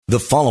The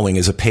following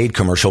is a paid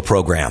commercial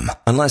program.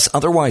 Unless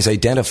otherwise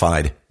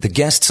identified, the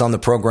guests on the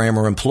program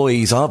are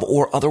employees of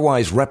or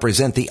otherwise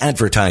represent the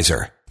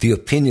advertiser. The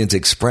opinions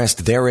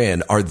expressed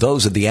therein are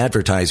those of the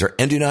advertiser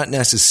and do not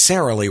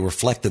necessarily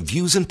reflect the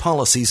views and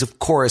policies of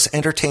Chorus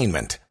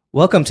Entertainment.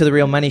 Welcome to The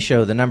Real Money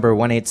Show, the number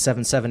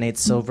 18778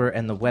 Silver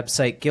and the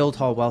website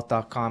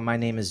guildhallwealth.com. My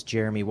name is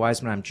Jeremy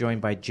Wiseman. I'm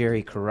joined by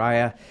Jerry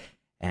Correia,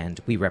 and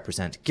we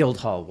represent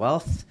Guildhall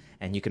Wealth,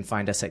 and you can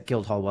find us at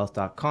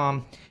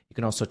guildhallwealth.com. You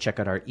can also check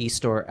out our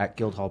e-store at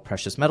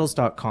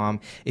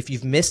guildhallpreciousmetals.com. If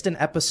you've missed an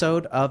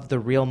episode of The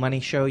Real Money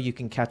Show, you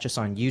can catch us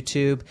on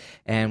YouTube,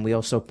 and we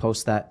also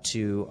post that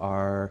to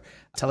our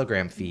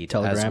Telegram feed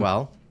as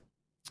well.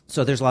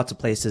 So there's lots of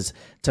places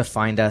to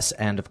find us,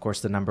 and of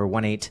course the number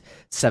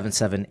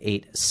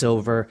 18778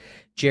 Silver.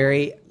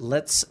 Jerry,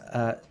 there's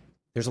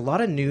a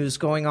lot of news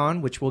going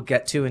on, which we'll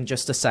get to in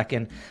just a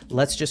second.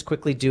 Let's just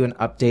quickly do an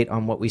update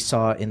on what we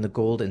saw in the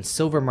gold and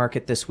silver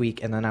market this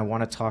week, and then I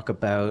want to talk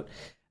about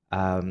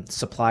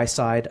supply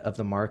side of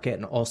the market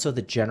and also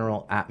the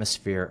general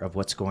atmosphere of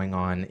what's going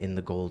on in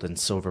the gold and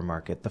silver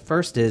market. The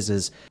first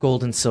is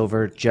gold and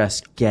silver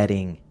just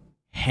getting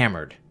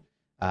hammered.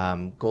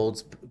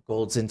 Gold's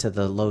into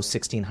the low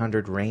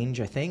 1600 range,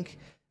 I think.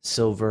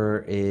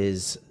 Silver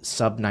is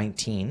sub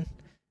 19.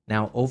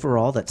 Now,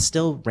 overall, that's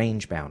still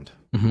range bound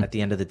at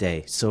the end of the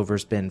day.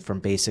 Silver's been from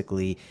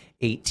basically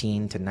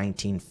 18 to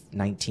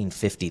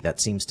 1950.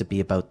 That seems to be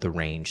about the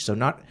range. So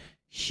not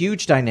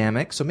huge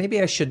dynamic. So maybe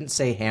I shouldn't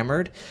say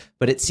hammered,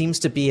 but it seems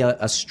to be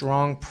a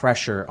strong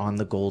pressure on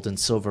the gold and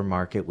silver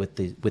market with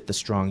the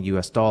strong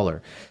US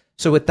dollar.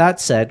 So with that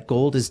said,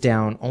 gold is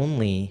down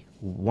only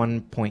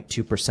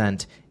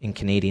 1.2% in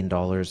Canadian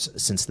dollars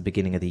since the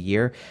beginning of the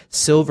year.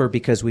 Silver,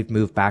 because we've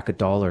moved back a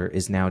dollar,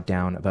 is now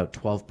down about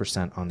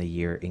 12% on the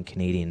year in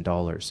Canadian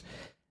dollars.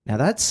 Now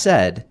that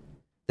said,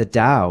 the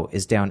Dow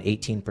is down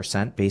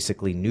 18%,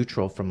 basically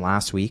neutral from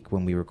last week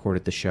when we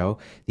recorded the show.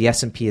 The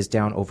S&P is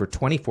down over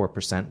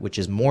 24%, which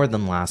is more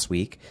than last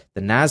week.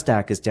 The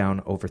NASDAQ is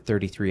down over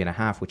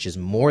 33.5%, which is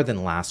more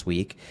than last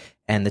week.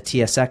 And the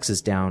TSX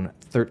is down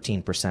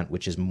 13%,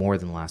 which is more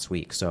than last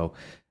week. So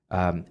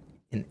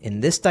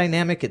in this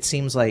dynamic, it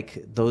seems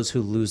like those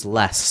who lose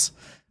less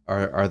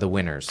are the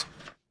winners.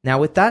 Now,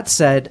 with that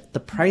said, the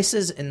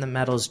prices in the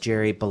metals,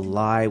 Jerry,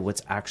 belie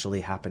what's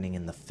actually happening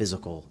in the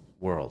physical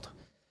world.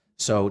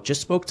 So just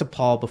spoke to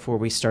Paul before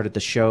we started the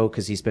show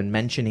because he's been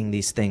mentioning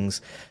these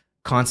things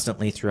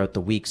constantly throughout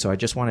the week. So I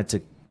just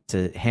wanted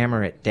to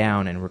hammer it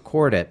down and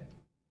record it.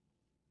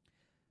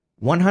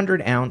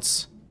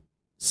 100-ounce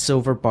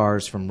silver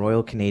bars from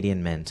Royal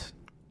Canadian Mint.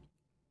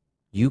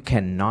 You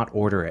cannot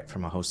order it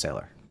from a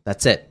wholesaler.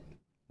 That's it.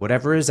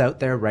 Whatever is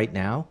out there right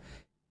now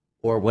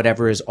or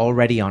whatever is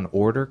already on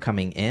order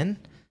coming in,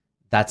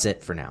 that's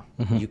it for now.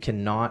 You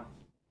cannot.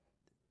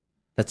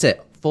 That's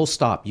it. Full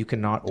stop. You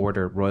cannot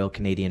order Royal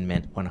Canadian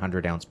Mint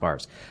 100-ounce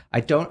bars.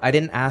 I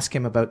didn't ask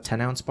him about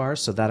 10-ounce bars,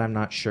 so that I'm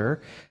not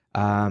sure.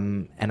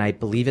 And I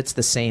believe it's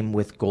the same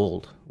with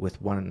gold,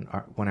 with 1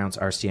 ounce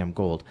RCM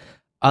gold.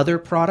 Other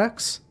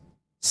products,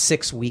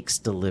 6 weeks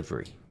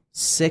delivery.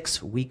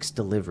 6 weeks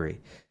delivery.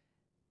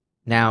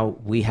 Now,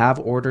 we have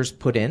orders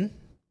put in.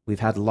 We've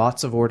had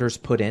lots of orders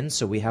put in,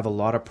 so we have a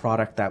lot of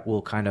product that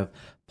will kind of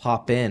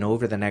pop in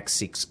over the next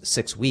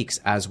six weeks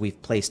as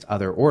we've placed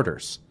other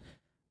orders.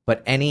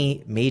 But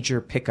any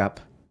major pickup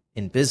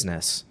in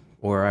business,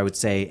 or I would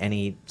say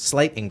any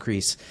slight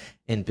increase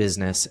in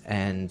business,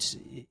 and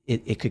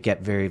it could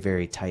get very,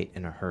 very tight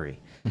in a hurry.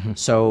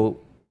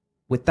 So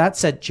with that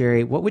said,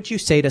 Jerry, what would you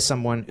say to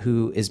someone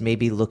who is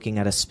maybe looking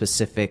at a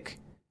specific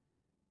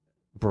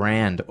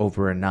brand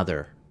over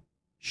another?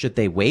 Should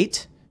they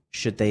wait?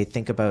 Should they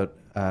think about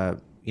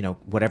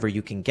whatever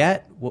you can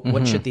get?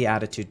 What should the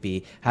attitude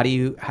be? How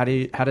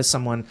does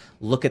someone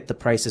look at the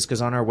prices?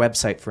 Because on our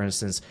website, for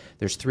instance,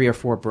 there's 3 or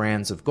 4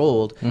 brands of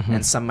gold,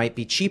 and some might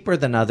be cheaper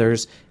than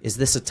others. Is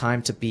this a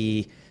time to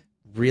be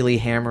really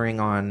hammering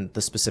on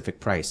the specific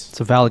price?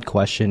 It's a valid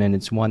question, and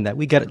it's one that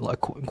we get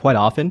quite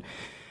often.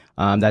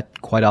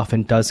 That quite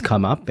often does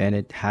come up, and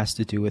it has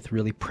to do with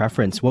really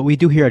preference. What we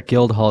do here at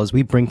Guildhall is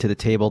we bring to the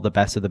table the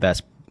best of the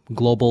best.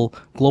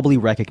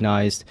 Globally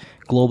recognized,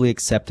 globally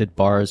accepted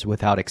bars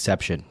without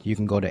exception. You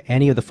can go to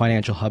any of the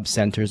financial hub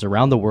centers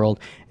around the world,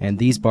 and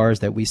these bars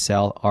that we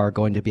sell are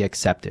going to be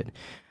accepted.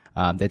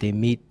 That they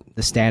meet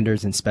the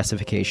standards and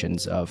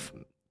specifications of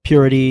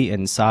purity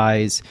and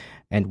size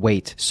and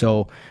weight.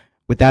 So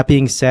with that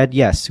being said,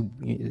 yes,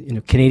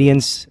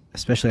 Canadians,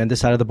 especially on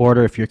this side of the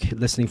border, if you're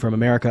listening from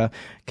America,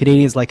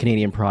 Canadians like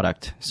Canadian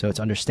product. So it's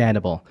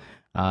understandable.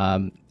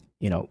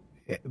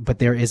 But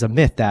there is a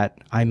myth that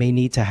I may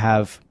need to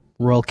have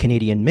Royal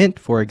Canadian Mint,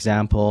 for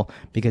example,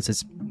 because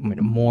it's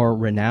more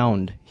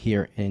renowned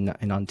here in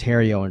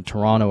Ontario or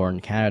Toronto or in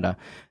Canada,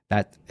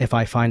 that if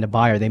I find a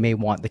buyer, they may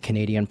want the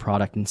Canadian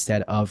product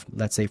instead of,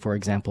 let's say, for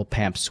example,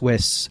 Pamp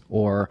Swiss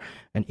or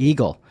an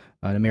Eagle,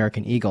 an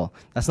American Eagle.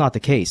 That's not the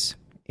case.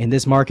 In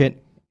this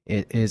market,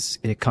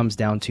 it comes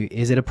down to,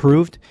 is it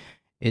approved?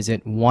 Is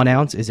it 1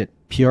 ounce? Is it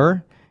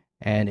pure?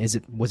 And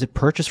was it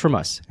purchased from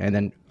us? And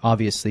then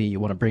obviously you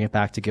want to bring it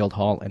back to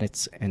Guildhall, and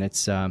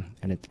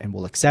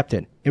we'll accept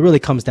it. It really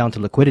comes down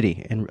to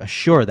liquidity, and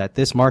assure that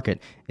this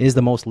market is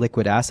the most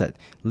liquid asset,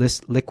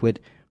 liquid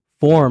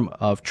form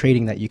of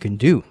trading that you can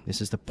do. This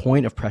is the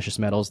point of precious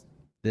metals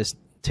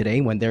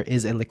today, when there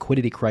is a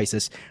liquidity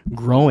crisis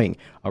growing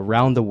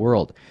around the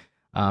world.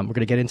 We're going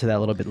to get into that a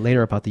little bit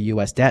later about the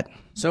U.S. debt.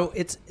 So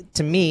it's,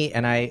 to me,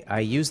 and I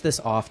use this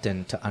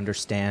often to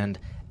understand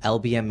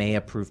LBMA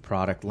approved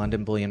product,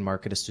 London Bullion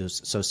Market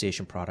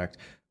Association product,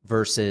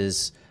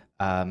 versus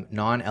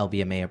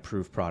non-LBMA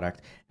approved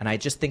product. And I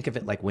just think of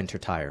it like winter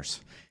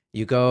tires.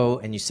 You go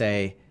and you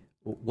say,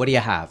 what do you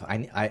have?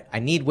 I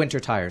need winter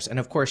tires. And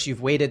of course,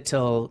 you've waited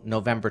till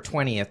November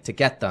 20th to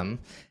get them,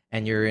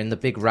 and you're in the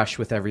big rush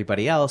with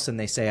everybody else, and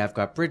they say, I've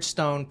got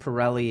Bridgestone,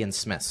 Pirelli, and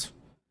Smiths.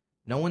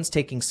 No one's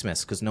taking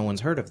Smiths because no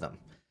one's heard of them.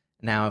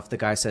 Now, if the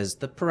guy says,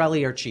 the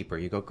Pirelli are cheaper,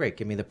 you go, great,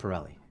 give me the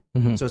Pirelli.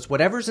 Mm-hmm. So it's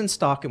whatever's in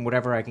stock and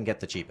whatever I can get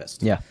the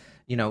cheapest. Yeah.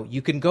 You know,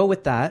 you can go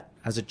with that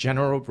as a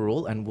general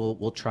rule, and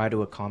we'll try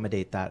to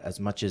accommodate that as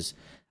much as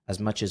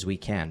we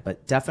can.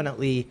 But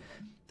definitely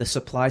the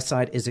supply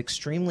side is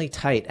extremely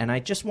tight. And I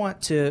just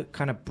want to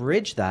kind of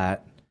bridge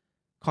that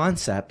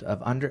concept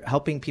of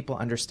helping people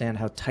understand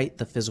how tight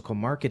the physical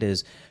market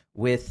is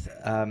with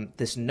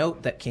this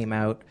note that came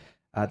out.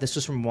 This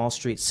was from Wall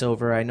Street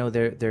Silver. I know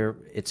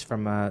it's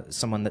from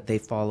someone that they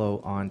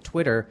follow on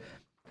Twitter,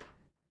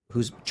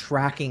 who's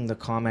tracking the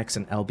COMEX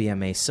and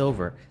LBMA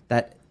silver,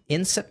 that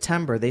in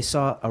September they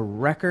saw a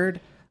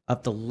record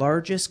of the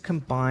largest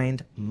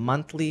combined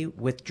monthly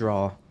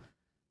withdrawal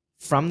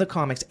from the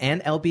COMEX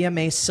and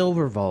LBMA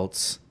silver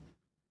vaults,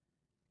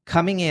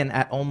 coming in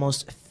at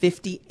almost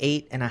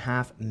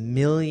 58.5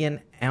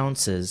 million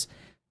ounces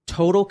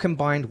total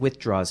combined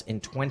withdrawals in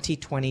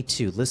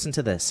 2022. Listen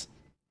to this.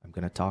 I'm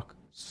going to talk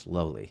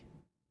slowly.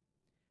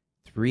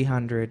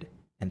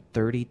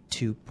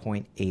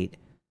 332.8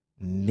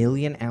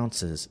 million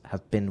ounces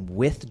have been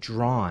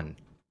withdrawn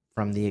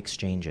from the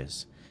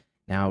exchanges.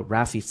 Now,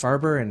 Rafi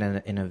Farber,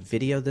 in a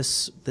video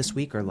this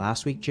week or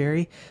last week,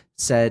 Jerry,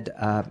 said,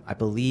 I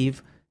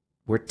believe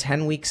we're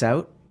 10 weeks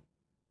out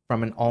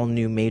from an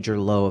all-new major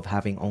low of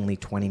having only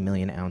 20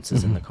 million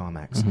ounces in the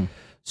COMEX. Mm-hmm.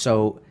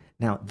 So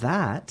now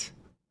that,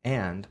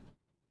 and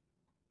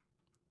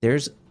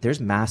there's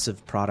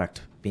massive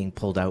product being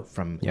pulled out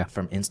from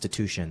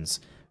institutions,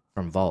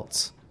 from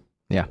vaults.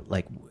 Yeah.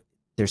 Like,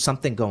 there's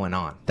something going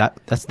on.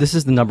 This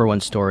is the number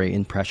one story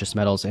in precious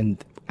metals.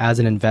 And as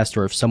an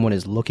investor, if someone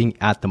is looking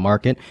at the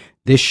market,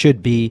 this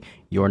should be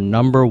your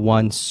number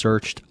one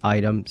search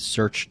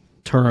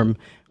term,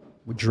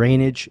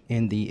 drainage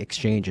in the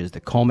exchanges,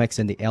 the COMEX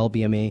and the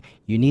LBMA.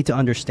 You need to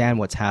understand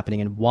what's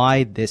happening and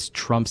why this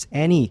trumps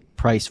any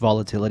price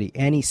volatility,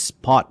 any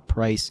spot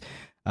price,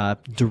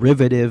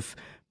 derivative,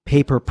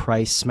 paper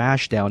price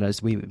smashdown,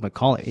 as we would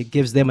call it. It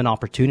gives them an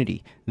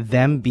opportunity,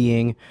 them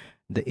being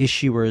the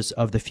issuers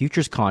of the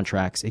futures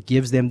contracts. It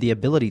gives them the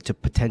ability to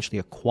potentially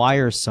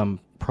acquire some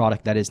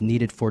product that is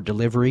needed for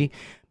delivery,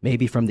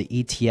 maybe from the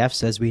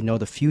ETFs. As we know,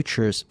 the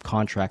futures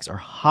contracts are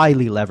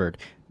highly levered.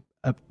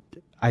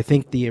 I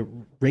think the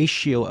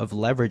ratio of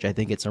leverage, I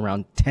think it's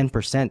around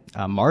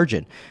 10%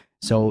 margin.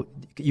 So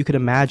you could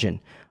imagine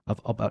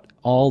about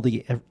all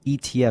the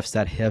ETFs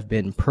that have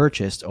been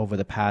purchased over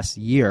the past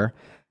year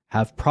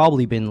have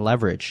probably been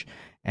leveraged.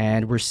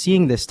 And we're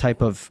seeing this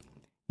type of,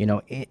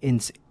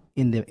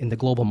 in the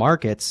global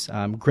markets.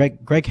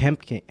 Greg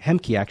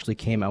Hemke actually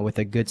came out with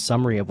a good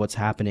summary of what's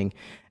happening,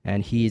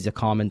 and he's a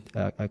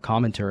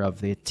commenter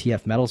of the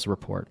TF Metals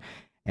report.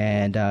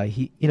 And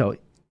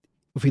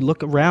if we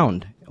look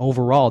around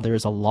overall,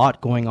 there's a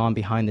lot going on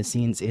behind the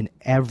scenes in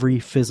every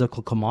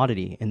physical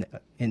commodity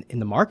in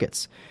the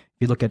markets.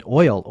 If you look at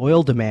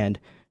oil demand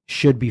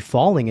should be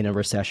falling in a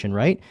recession,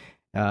 right?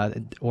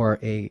 Or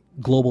a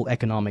global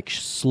economic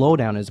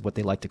slowdown is what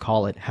they like to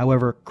call it.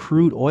 However,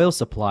 crude oil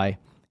supply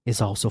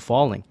is also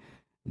falling,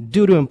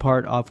 due to, in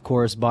part, of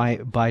course, by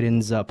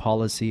Biden's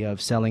policy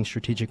of selling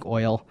strategic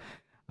oil,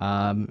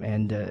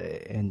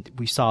 and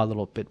we saw a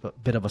little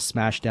bit of a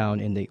smash down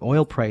in the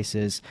oil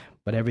prices,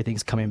 but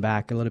everything's coming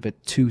back a little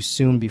bit too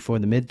soon before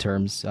the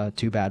midterms.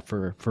 Too bad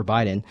for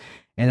Biden.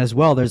 And as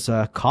well, there's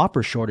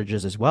copper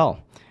shortages as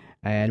well,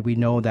 and we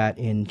know that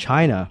in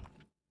China,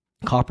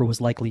 copper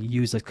was likely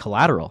used as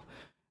collateral.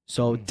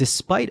 So,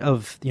 despite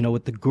of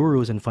what the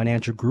gurus and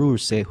financial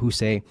gurus who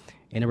say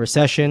in a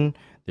recession,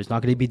 there's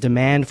not going to be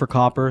demand for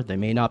copper. There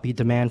may not be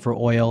demand for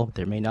oil.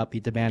 There may not be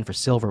demand for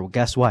silver. Well,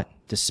 guess what?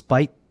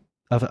 Despite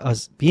of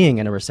us being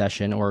in a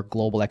recession or a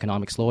global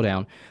economic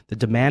slowdown, the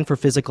demand for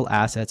physical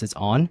assets is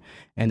on,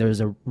 and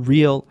there's a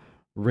real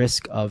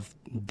risk of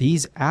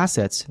these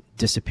assets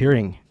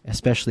disappearing,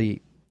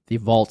 especially the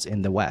vaults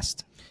in the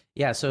West.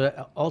 Yeah,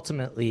 so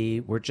ultimately,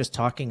 we're just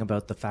talking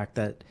about the fact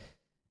that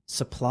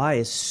supply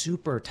is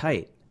super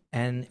tight,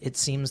 and it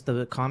seems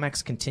the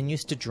COMEX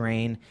continues to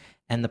drain,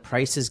 and the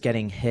price is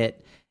getting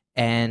hit.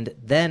 And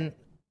then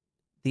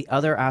the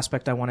other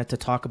aspect I wanted to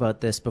talk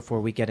about this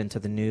before we get into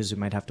the news, we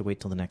might have to wait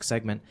till the next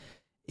segment,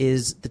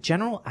 is the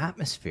general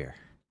atmosphere.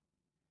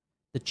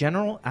 the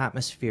general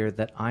atmosphere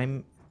that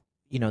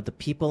the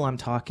people I'm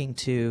talking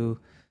to,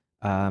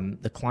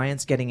 the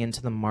clients getting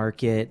into the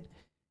market,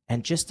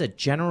 and just a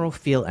general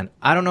feel, and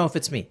I don't know if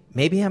it's me,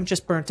 maybe I'm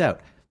just burnt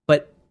out,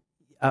 but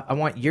I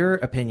want your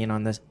opinion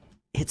on this.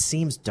 It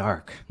seems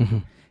dark. Mm-hmm.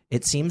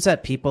 It seems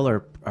that people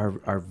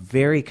are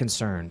very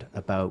concerned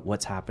about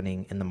what's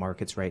happening in the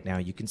markets right now.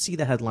 You can see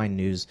the headline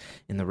news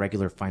in the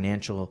regular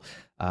financial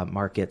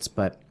markets,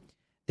 but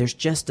there's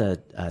just a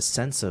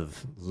sense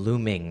of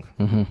looming.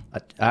 Mm-hmm.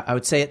 I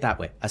would say it that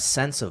way, a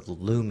sense of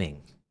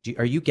looming.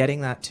 Are you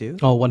getting that too?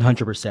 Oh,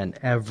 100%.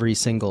 Every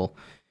single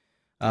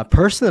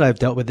person that I've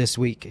dealt with this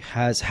week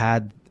has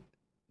had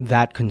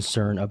that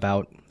concern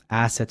about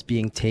assets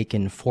being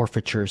taken,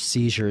 forfeiture,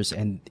 seizures,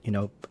 and,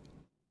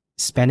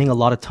 spending a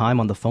lot of time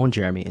on the phone,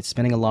 Jeremy. It's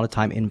spending a lot of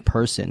time in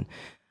person,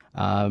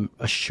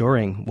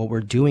 assuring what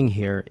we're doing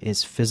here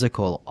is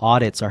physical.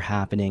 Audits are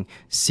happening.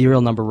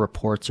 Serial number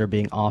reports are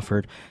being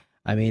offered.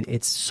 I mean,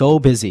 it's so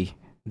busy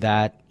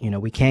that,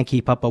 we can't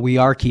keep up, but we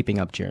are keeping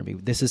up, Jeremy.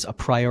 This is a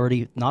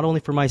priority, not only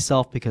for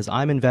myself, because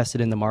I'm invested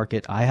in the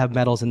market. I have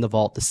metals in the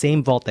vault, the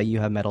same vault that you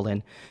have metal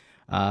in.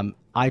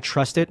 I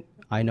trust it.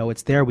 I know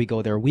it's there. We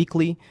go there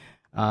weekly.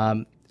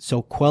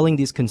 So quelling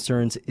these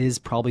concerns is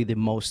probably the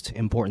most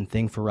important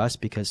thing for us,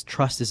 because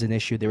trust is an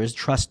issue. There is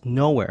trust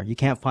nowhere. You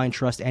can't find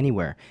trust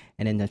anywhere.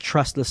 And in a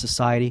trustless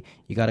society,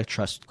 you got to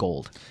trust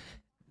gold.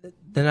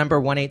 The number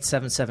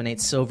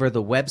 18778 silver,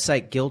 the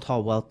website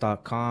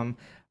guildhallwealth.com.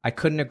 I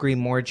couldn't agree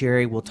more,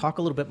 Jerry. We'll talk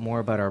a little bit more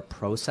about our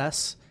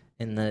process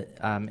in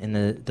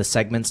the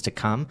segments to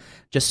come,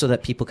 just so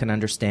that people can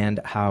understand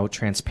how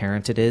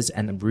transparent it is,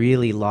 and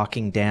really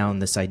locking down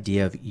this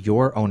idea of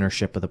your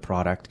ownership of the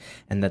product,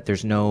 and that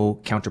there's no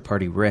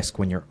counterparty risk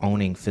when you're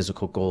owning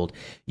physical gold.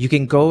 You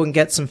can go and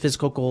get some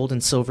physical gold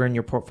and silver in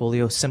your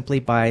portfolio simply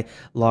by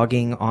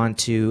logging on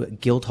to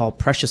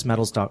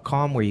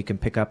guildhallpreciousmetals.com, where you can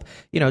pick up,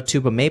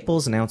 tube of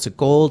maples, an ounce of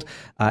gold,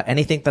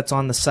 anything that's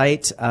on the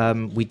site.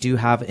 We do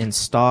have in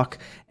stock,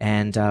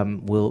 and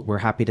we're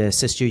happy to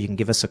assist you. You can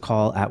give us a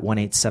call at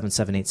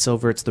 18778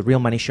 silver. It's the Real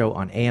Money Show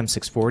on AM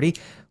 640.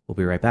 We'll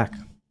be right back.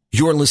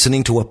 You're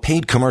listening to a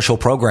paid commercial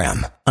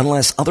program.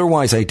 Unless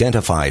otherwise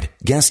identified,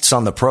 guests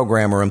on the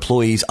program are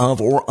employees of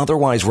or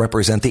otherwise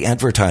represent the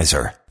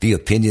advertiser. The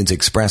opinions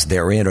expressed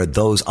therein are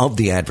those of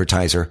the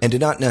advertiser and do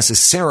not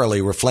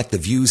necessarily reflect the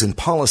views and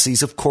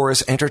policies of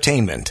Chorus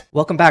Entertainment.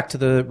 Welcome back to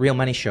the Real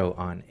Money Show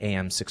on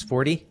AM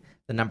 640.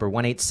 The number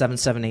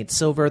 18778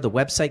 silver, the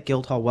website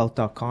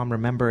guildhallwealth.com.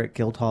 Remember, at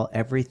Guildhall,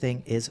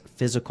 everything is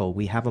physical.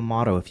 We have a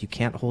motto: if you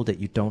can't hold it,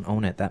 you don't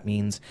own it. That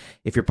means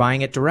if you're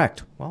buying it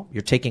direct, well,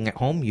 you're taking it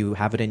home, you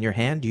have it in your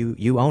hand,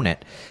 you own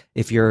it.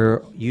 If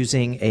you're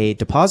using a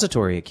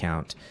depository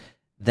account,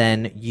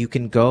 then you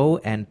can go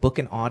and book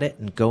an audit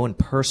and go and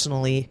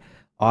personally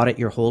audit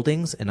your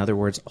holdings. In other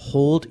words,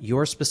 hold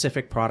your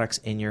specific products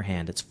in your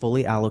hand. It's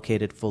fully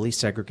allocated, fully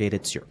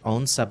segregated. It's your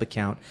own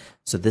sub-account.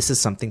 So this is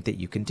something that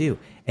you can do.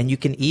 And you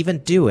can even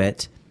do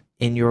it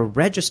in your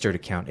registered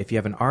account. If you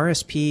have an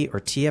RSP or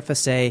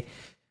TFSA,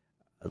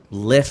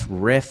 LIF,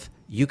 RIF,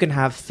 you can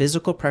have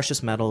physical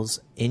precious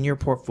metals in your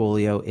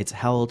portfolio. It's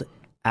held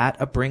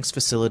at a Brinks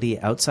facility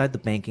outside the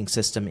banking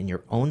system in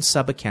your own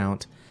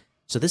sub-account.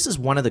 So this is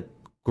one of the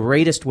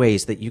greatest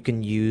ways that you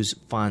can use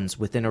funds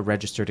within a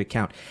registered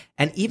account.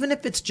 And even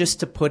if it's just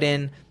to put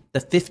in the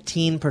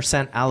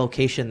 15%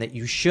 allocation that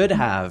you should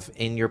have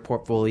in your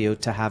portfolio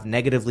to have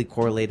negatively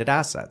correlated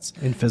assets.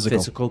 In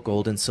physical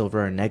gold and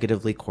silver are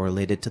negatively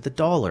correlated to the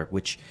dollar,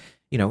 which,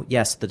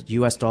 yes, the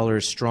US dollar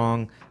is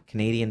strong,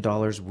 Canadian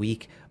dollar is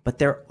weak, but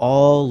they're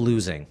all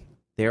losing.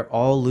 They're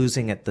all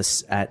losing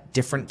at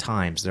different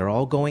times. They're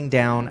all going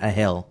down a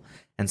hill.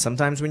 And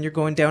sometimes when you're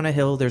going down a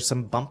hill, there's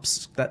some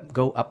bumps that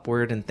go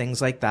upward and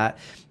things like that.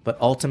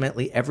 But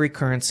ultimately, every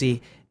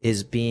currency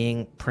is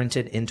being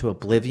printed into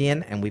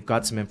oblivion. And we've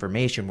got some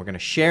information we're going to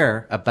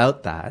share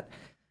about that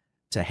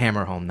to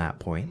hammer home that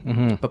point.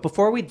 Mm-hmm. But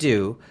before we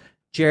do,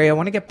 Jerry, I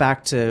want to get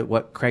back to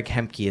what Craig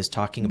Hemke is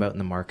talking about in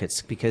the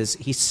markets, because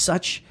he's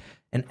such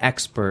an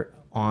expert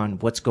on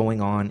what's going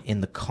on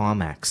in the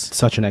COMEX.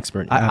 Such an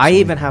expert. I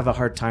even have a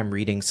hard time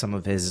reading some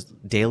of his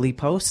daily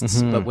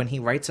posts, but when he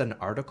writes an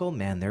article,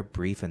 man, they're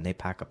brief and they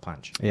pack a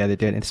punch. Yeah, they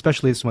did. And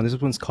especially this one. This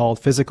one's called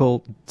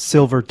Physical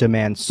Silver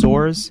Demand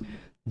Soars,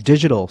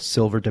 Digital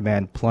Silver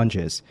Demand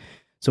Plunges.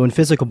 So in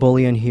physical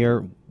bullion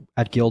here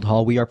at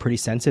Guildhall, we are pretty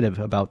sensitive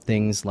about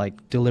things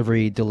like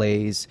delivery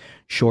delays,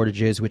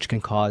 shortages, which can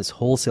cause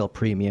wholesale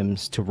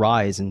premiums to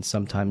rise, and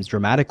sometimes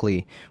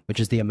dramatically, which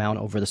is the amount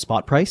over the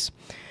spot price.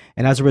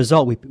 And as a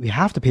result, we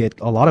have to pay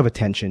a lot of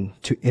attention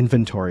to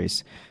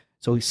inventories.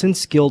 So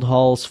since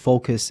Guildhall's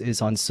focus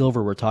is on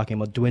silver, we're talking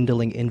about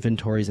dwindling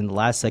inventories in the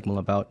last segment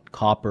about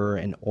copper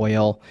and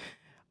oil.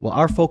 Well,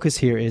 our focus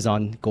here is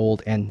on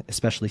gold and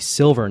especially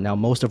silver. Now,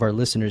 most of our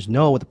listeners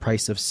know the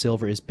price of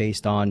silver is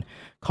based on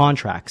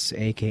contracts,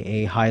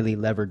 aka highly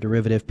levered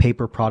derivative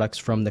paper products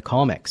from the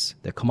COMEX,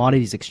 the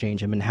Commodities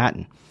Exchange in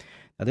Manhattan.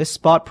 Now, this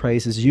spot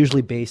price is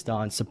usually based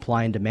on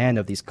supply and demand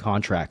of these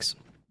contracts.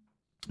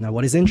 Now,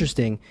 what is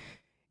interesting,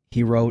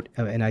 he wrote,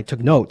 and I took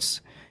notes,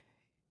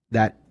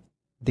 that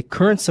the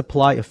current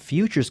supply of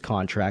futures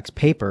contracts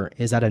paper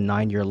is at a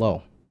 9-year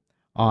low.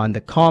 On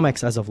the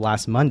COMEX as of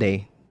last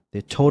Monday,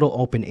 the total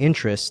open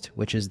interest,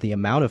 which is the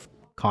amount of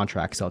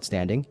contracts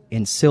outstanding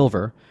in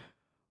silver,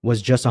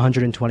 was just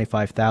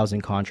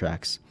 125,000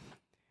 contracts.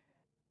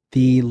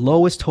 The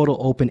lowest total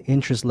open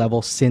interest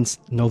level since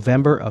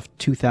November of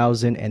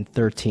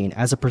 2013.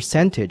 As a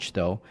percentage,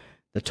 though,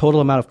 the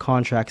total amount of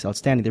contracts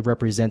outstanding that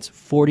represents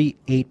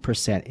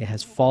 48%. It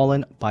has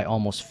fallen by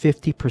almost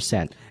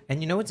 50%.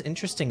 And you know what's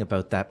interesting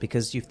about that?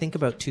 Because you think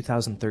about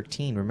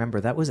 2013,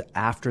 remember, that was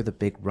after the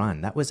big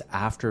run. That was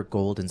after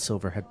gold and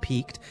silver had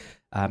peaked.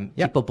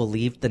 People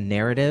believed the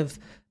narrative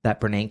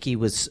that Bernanke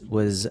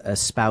was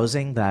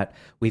espousing, that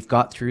we've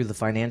got through the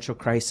financial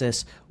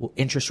crisis,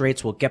 interest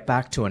rates will get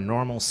back to a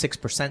normal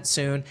 6%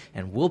 soon,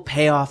 and we'll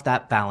pay off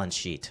that balance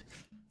sheet.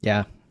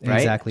 Yeah, right?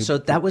 Exactly. So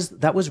that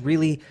was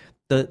really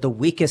the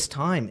weakest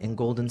time in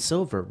gold and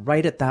silver,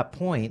 right at that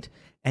point.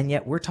 And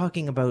yet we're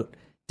talking about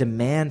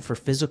demand for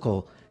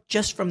physical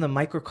just from the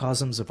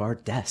microcosms of our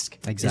desk.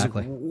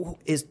 Exactly.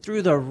 Is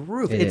through the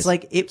roof.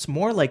 It's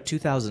more like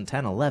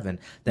 2010, 11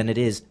 than it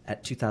is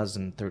at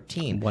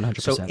 2013.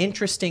 100%. So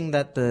interesting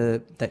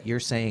that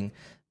you're saying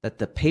that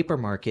the paper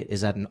market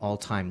is at an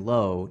all-time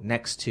low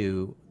next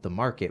to the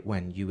market,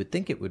 when you would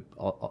think it would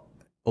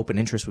open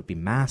interest would be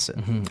massive.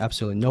 Mm-hmm,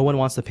 absolutely. No one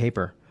wants the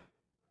paper.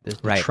 The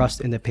trust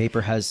in the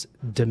paper has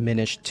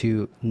diminished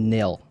to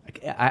nil.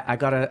 I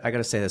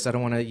gotta say this. I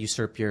don't want to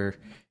usurp your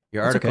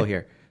article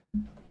here.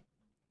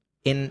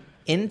 In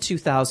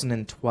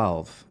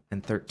 2012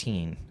 and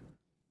 13,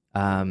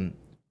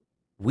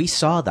 we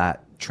saw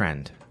that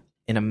trend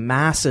in a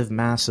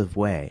massive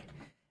way.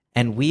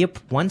 And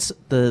once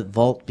the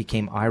vault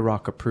became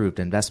IROC approved,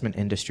 Investment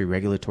Industry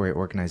Regulatory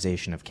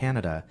Organization of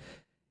Canada,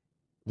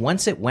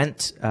 once it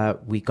went,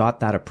 we got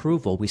that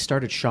approval, we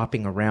started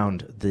shopping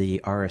around the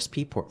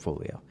RSP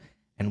portfolio.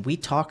 And we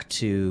talked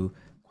to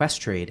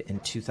Questrade in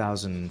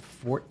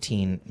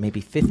 2014, maybe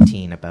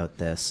 15 about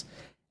this.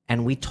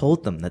 And we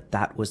told them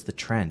that was the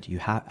trend.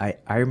 I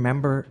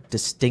remember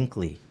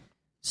distinctly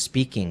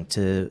speaking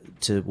to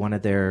one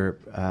of their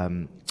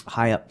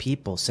high up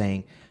people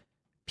saying,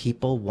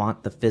 people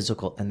want the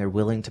physical and they're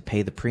willing to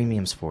pay the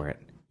premiums for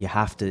it. You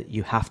have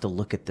to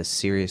look at this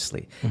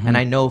seriously. Mm-hmm. And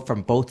I know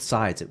from both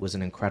sides it was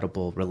an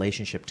incredible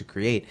relationship to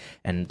create,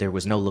 and there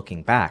was no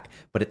looking back.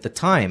 But at the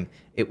time,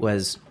 it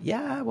was,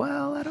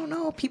 I don't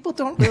know, people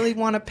don't really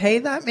want to pay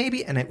that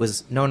maybe. And it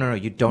was, no,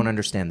 you don't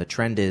understand. The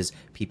trend is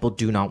people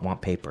do not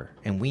want paper.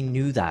 And we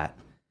knew that.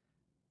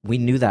 We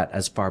knew that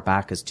as far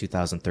back as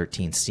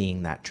 2013,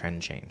 seeing that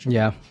trend change.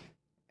 Yeah.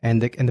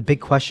 And the big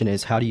question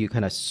is, how do you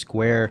kind of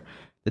square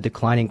the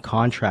declining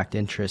contract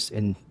interest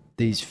in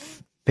these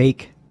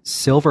fake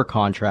silver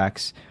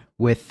contracts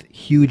with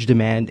huge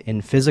demand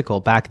in physical?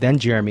 Back then,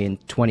 Jeremy, in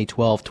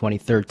 2012,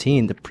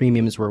 2013, the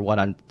premiums were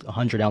on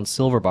 100-ounce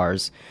silver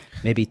bars,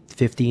 maybe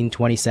 15,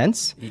 20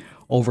 cents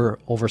over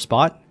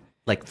spot.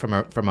 Like from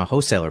a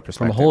wholesaler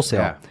perspective. From a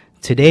wholesale. Yeah.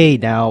 Today,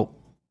 now,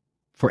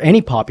 for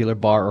any popular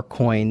bar or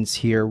coins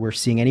here, we're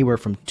seeing anywhere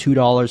from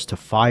 $2 to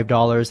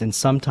 $5 and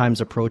sometimes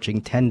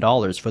approaching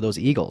 $10 for those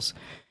eagles.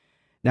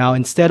 Now,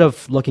 instead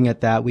of looking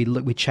at that,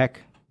 we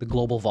check the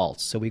global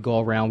vaults. So we go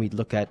around, we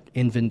look at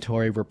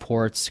inventory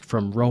reports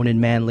from Ronan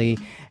Manley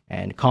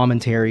and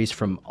commentaries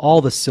from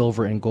all the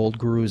silver and gold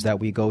gurus that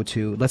we go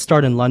to. Let's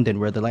start in London,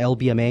 where the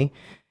LBMA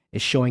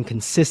is showing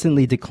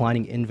consistently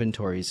declining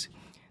inventories.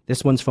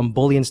 This one's from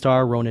Bullion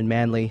Star, Ronan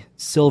Manley.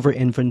 Silver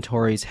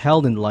inventories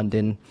held in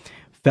London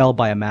fell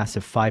by a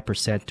massive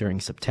 5%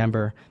 during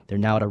September. They're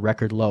now at a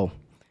record low.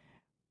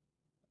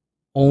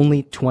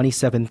 Only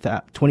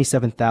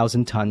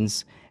 27,000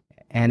 tons,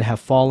 and have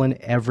fallen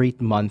every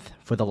month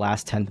for the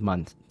last 10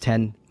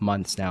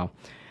 months now.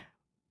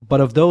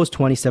 But of those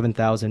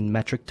 27,000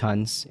 metric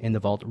tons in the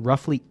vault,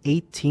 roughly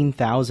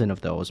 18,000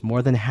 of those,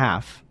 more than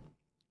half,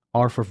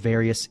 are for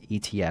various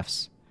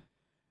ETFs.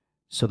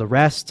 So the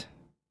rest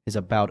is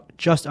about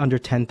just under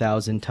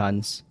 10,000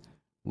 tons,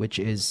 which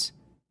is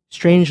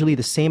strangely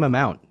the same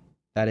amount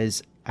that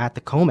is at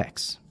the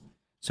COMEX.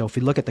 So if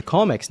we look at the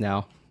COMEX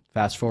now,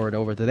 fast forward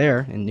over to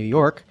there in New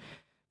York,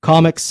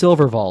 COMEX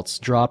silver vaults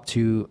dropped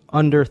to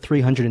under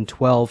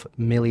 312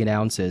 million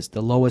ounces,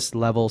 the lowest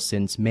level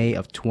since May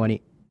of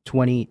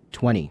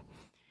 2020.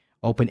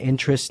 Open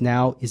interest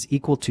now is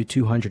equal to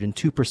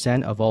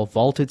 202% of all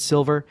vaulted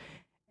silver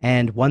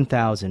and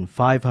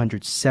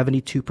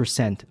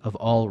 1,572% of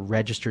all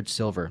registered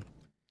silver.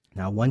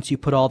 Now, once you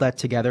put all that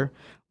together,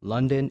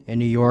 London and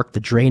New York, the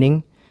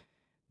draining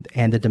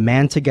and the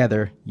demand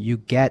together, you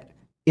get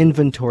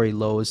inventory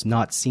lows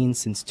not seen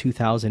since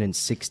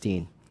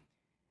 2016.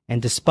 And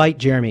despite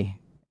Jeremy,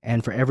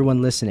 and for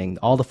everyone listening,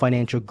 all the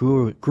financial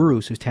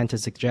gurus who tend to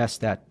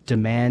suggest that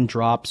demand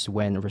drops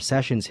when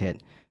recessions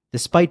hit,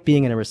 despite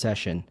being in a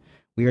recession,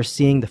 we are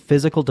seeing the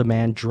physical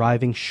demand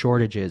driving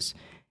shortages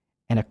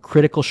and a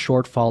critical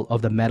shortfall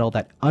of the metal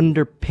that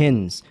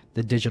underpins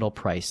the digital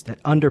price,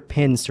 that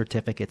underpins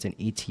certificates and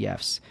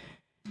ETFs.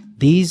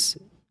 These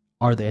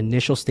are the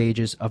initial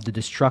stages of the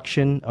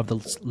destruction of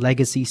the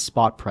legacy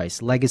spot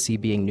price, legacy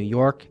being New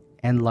York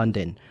and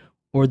London,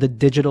 or the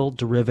digital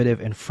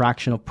derivative and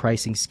fractional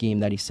pricing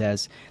scheme that he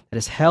says that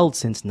has held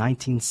since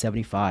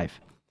 1975.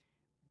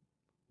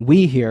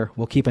 We here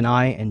will keep an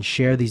eye and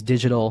share these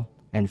digital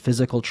and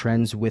physical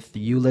trends with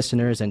you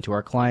listeners and to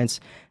our clients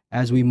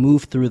as we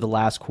move through the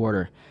last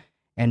quarter.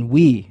 And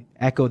we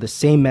echo the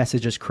same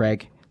message as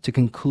Craig to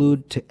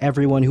conclude to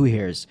everyone who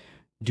hears,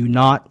 do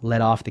not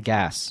let off the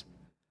gas.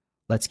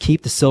 Let's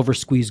keep the silver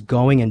squeeze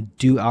going and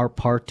do our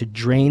part to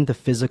drain the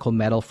physical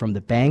metal from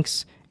the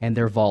banks and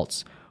their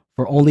vaults.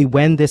 For only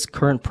when this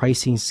current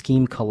pricing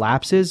scheme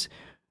collapses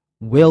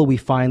will we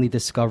finally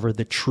discover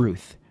the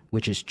truth,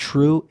 which is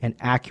true and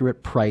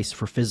accurate price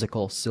for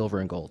physical silver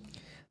and gold.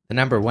 The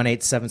number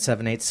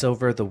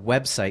 18778-SILVER, the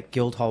website,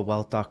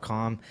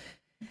 guildhallwealth.com.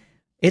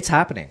 It's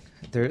happening.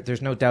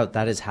 There's no doubt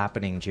that is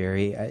happening,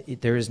 Jerry.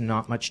 There is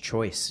not much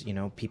choice. You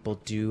know, people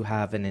do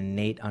have an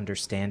innate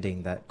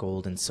understanding that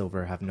gold and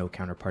silver have no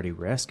counterparty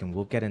risk, and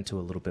we'll get into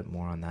a little bit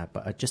more on that.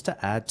 But just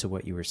to add to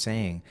what you were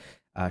saying,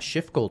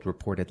 Shift Gold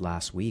reported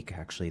last week,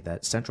 actually,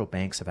 that central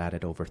banks have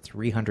added over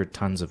 300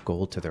 tons of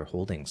gold to their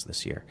holdings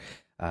this year.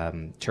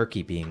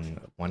 Turkey being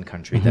one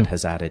country that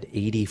has added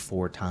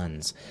 84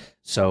 tons.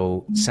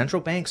 So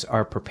central banks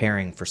are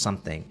preparing for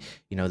something.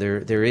 You know,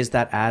 there is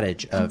that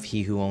adage of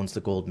he who owns the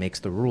gold makes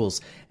the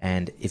rules.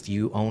 And if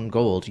you own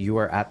gold, you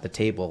are at the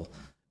table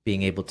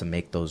being able to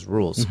make those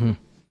rules.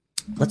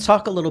 Let's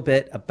talk a little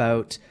bit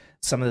about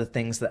some of the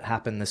things that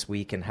happened this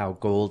week and how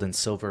gold and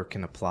silver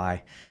can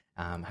apply.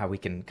 How we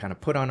can kind of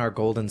put on our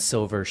gold and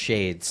silver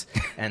shades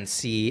and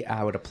see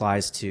how it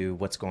applies to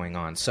what's going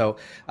on. So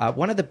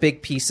one of the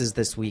big pieces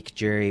this week,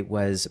 Jerry,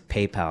 was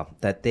PayPal,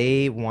 that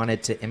they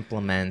wanted to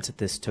implement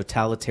this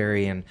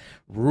totalitarian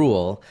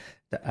rule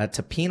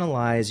to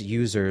penalize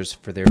users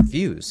for their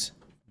views.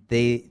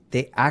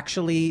 They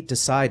actually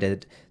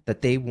decided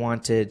that they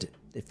wanted,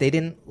 if they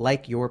didn't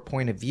like your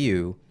point of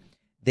view,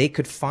 they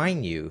could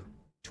fine you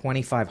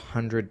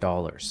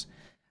 $2,500.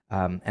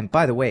 And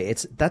by the way,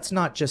 that's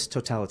not just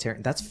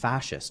totalitarian, that's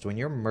fascist. When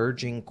you're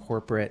merging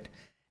corporate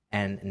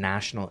and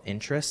national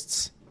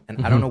interests,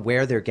 and I don't know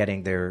where they're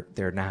getting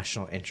their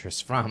national interests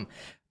from,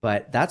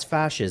 but that's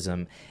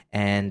fascism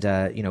and,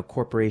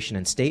 corporation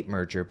and state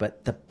merger.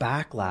 But the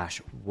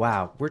backlash,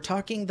 wow, we're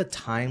talking the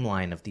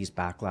timeline of these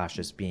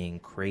backlashes being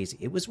crazy.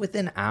 It was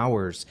within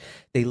hours.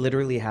 They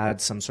literally had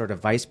some sort of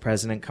vice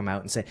president come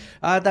out and say,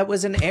 that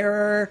was an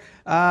error.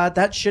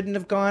 That shouldn't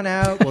have gone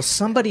out. Well,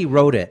 somebody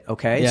wrote it.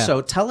 Okay. Yeah.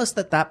 So tell us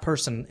that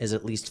person is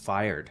at least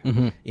fired.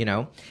 You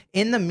know,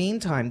 in the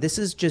meantime, this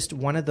is just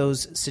one of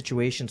those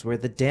situations where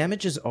the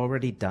damage is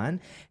already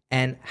done.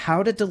 And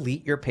how to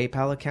delete your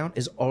PayPal account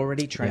is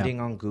already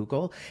trending on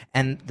Google,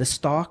 and the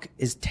stock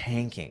is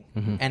tanking.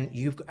 And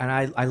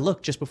I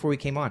looked just before we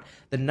came on,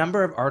 the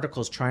number of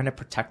articles trying to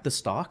protect the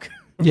stock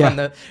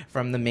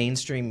from the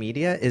mainstream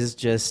media is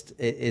just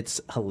it's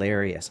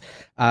hilarious.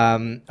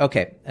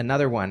 Okay,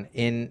 another one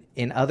in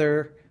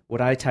other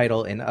what I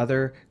title in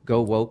other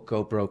go woke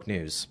go broke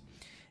news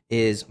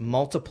is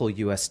multiple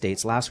U.S.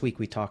 states. Last week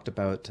we talked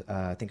about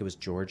I think it was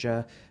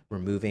Georgia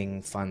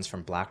removing funds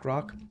from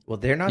BlackRock. Well,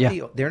 they're not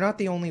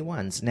the only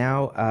ones.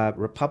 Now,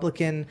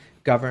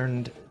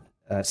 Republican-governed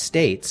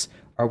states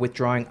are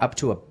withdrawing up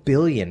to $1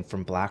 billion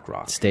from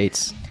BlackRock.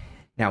 States.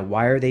 Now,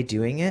 why are they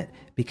doing it?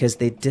 Because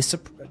they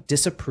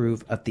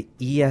disapprove of the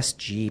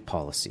ESG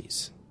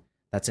policies.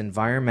 That's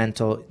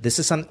environmental. This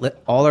is something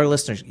all our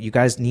listeners, you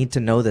guys need to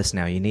know this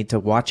now. You need to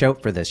watch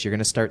out for this. You're going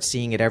to start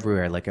seeing it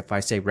everywhere. Like if I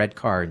say red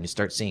car and you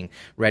start seeing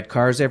red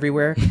cars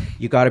everywhere,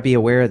 you got to be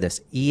aware of this.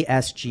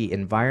 ESG,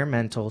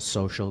 environmental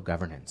social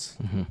governance.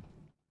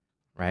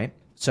 Right?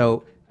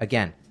 So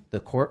again,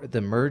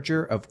 the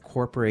merger of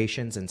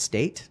corporations and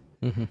state,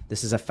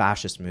 this is a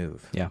fascist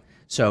move. Yeah.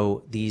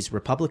 So these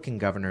Republican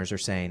governors are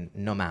saying,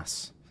 no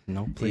mas.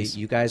 No, please.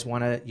 You guys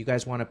want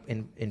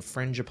to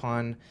infringe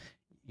upon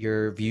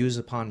your views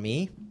upon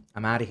me,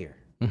 I'm out of here.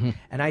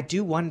 And I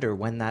do wonder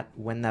when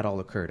that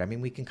all occurred. I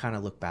mean, we can kind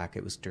of look back.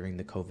 It was during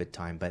the COVID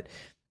time, but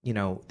you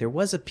know, there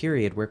was a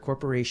period where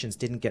corporations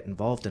didn't get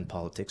involved in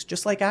politics,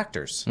 just like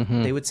actors.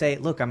 They would say,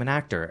 look, I'm an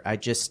actor.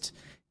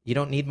 You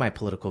don't need my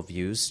political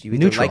views. You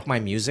either like my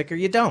music or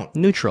you don't.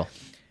 Neutral.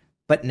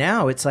 But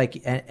now it's like,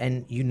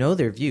 and you know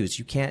their views.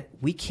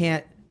 We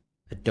can't,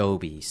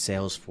 Adobe,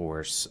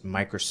 Salesforce,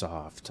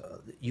 Microsoft,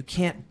 you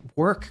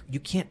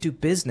can't do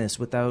business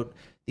without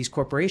these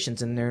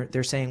corporations, and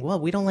they're saying, well,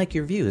 we don't like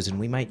your views, and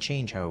we might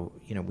change how,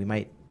 we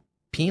might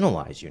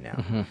penalize you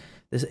now.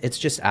 It's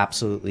just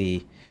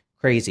absolutely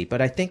crazy.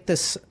 But I think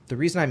the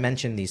reason I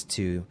mentioned these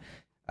two,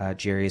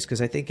 Jerry, is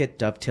because I think it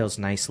dovetails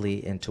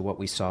nicely into what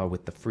we saw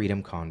with the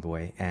Freedom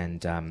Convoy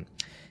and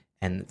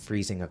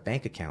freezing of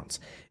bank accounts.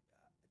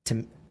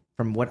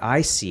 From what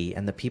I see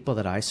and the people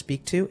that I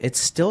speak to, it's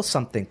still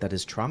something that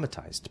has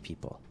traumatized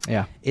people.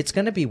 Yeah, it's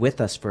going to be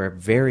with us for a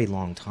very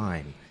long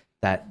time.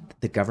 That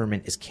the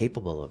government is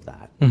capable of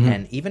that.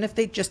 And even if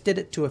they just did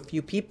it to a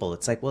few people,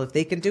 it's like, well, if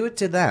they can do it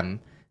to them,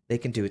 they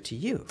can do it to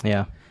you.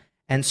 Yeah.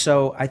 And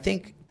so I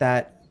think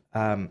that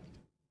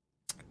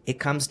it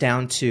comes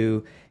down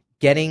to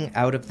getting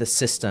out of the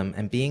system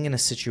and being in a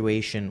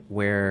situation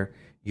where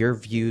your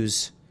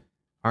views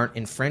aren't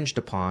infringed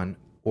upon,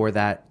 or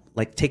that,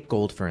 like, take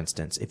gold, for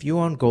instance. If you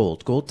own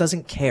gold, gold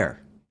doesn't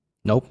care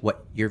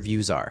what your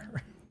views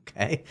are.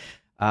 Okay.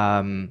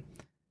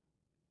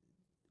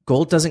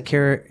 Gold doesn't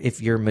care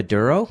if you're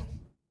Maduro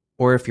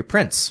or if you're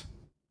Prince.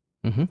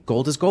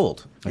 Gold is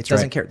gold. It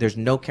doesn't care. There's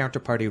no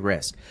counterparty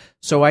risk.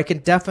 So I can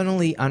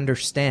definitely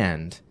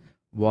understand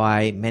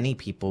why many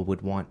people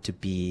would want to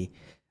be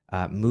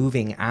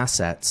moving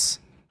assets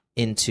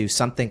into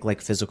something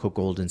like physical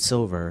gold and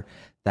silver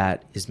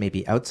that is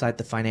maybe outside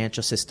the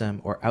financial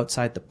system or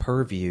outside the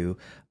purview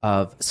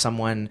of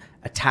someone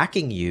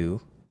attacking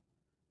you,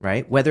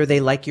 right? Whether they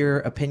like your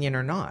opinion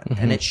or not.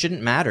 And it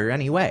shouldn't matter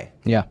anyway.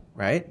 Yeah.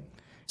 Right?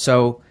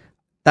 So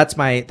that's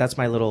my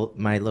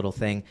little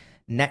thing.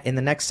 In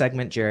the next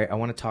segment, Jerry, I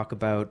want to talk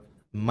about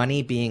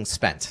money being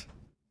spent.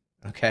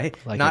 Okay?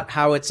 Not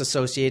how it's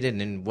associated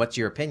and what's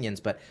your opinions,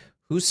 but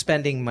who's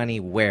spending money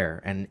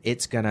where, and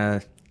it's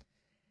gonna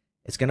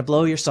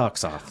blow your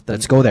socks off.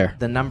 Let's go there.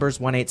 The number's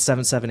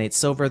 18778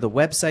 silver. The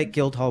website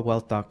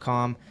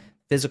guildhallwealth.com.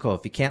 Physical.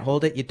 If you can't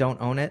hold it, you don't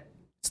own it.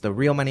 It's the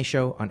Real Money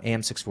Show on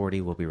AM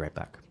 640. We'll be right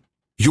back.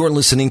 You're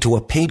listening to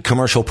a paid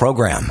commercial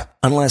program.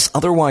 Unless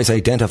otherwise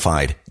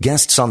identified,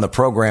 guests on the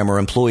program are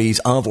employees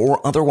of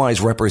or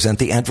otherwise represent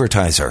the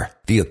advertiser.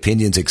 The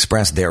opinions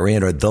expressed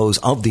therein are those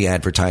of the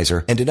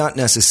advertiser and do not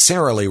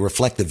necessarily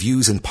reflect the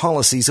views and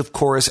policies of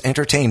Chorus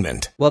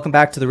Entertainment. Welcome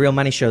back to the Real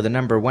Money Show. The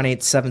number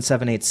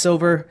 18778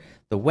 silver.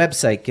 The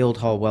website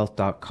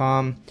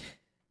guildhallwealth.com.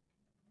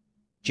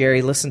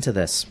 Jerry, listen to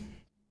this.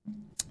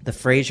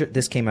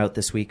 This came out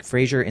this week.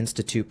 Fraser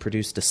Institute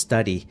produced a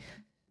study.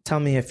 Tell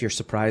me if you're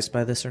surprised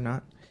by this or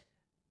not.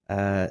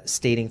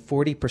 Stating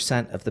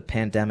 40% of the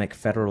pandemic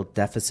federal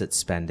deficit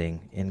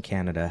spending in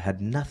Canada had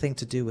nothing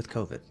to do with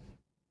COVID.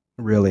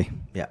 Really?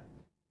 Yeah.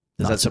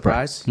 Does that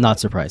surprise? Not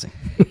surprising.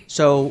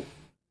 So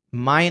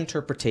my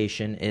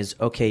interpretation is,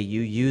 okay,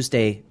 you used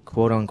a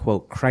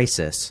quote-unquote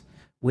crisis,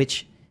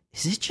 which,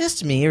 is it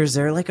just me, or is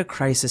there like a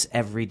crisis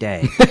every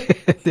day?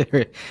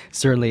 There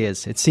certainly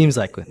is. It seems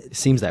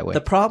that way. The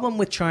problem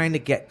with trying to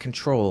get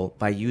control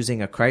by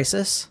using a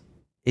crisis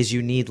is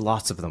you need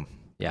lots of them.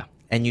 Yeah.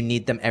 And you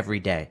need them every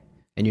day.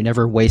 And you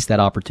never waste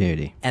that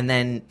opportunity. And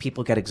then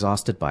people get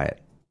exhausted by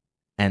it.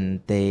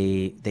 And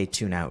they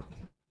tune out.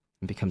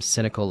 And become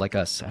cynical like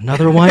us.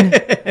 Another one?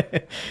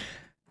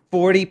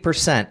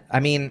 40%. I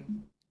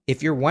mean,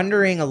 if you're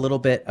wondering a little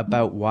bit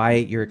about why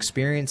you're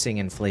experiencing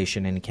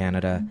inflation in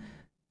Canada,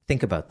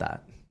 think about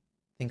that.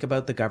 Think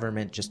about the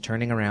government just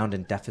turning around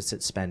and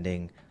deficit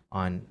spending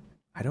on,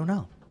 I don't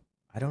know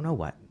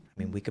what. I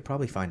mean, we could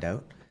probably find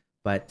out.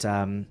 But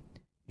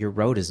your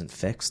road isn't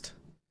fixed.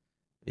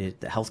 The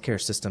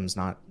healthcare system's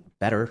not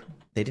better.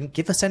 They didn't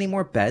give us any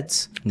more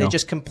beds. No. They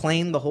just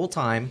complained the whole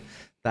time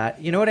that,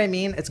 you know what I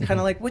mean? It's kind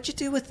of like, what'd you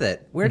do with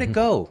it? Where'd it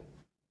go?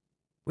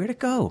 Where'd it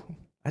go?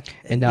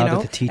 And now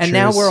that the teachers... And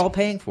now we're all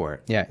paying for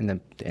it. Yeah,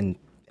 and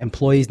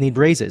employees need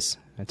raises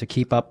to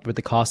keep up with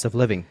the cost of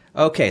living.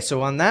 Okay,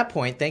 so on that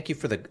point, thank you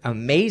for the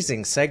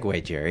amazing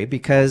segue, Jerry,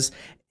 because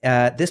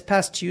this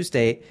past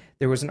Tuesday,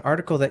 there was an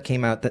article that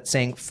came out that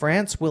saying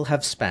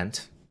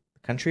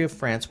the country of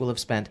France will have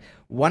spent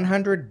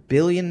 100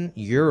 billion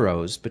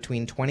euros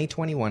between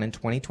 2021 and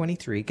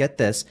 2023, get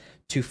this,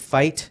 to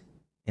fight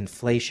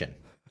inflation.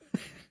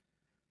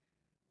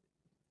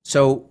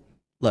 So,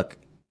 look,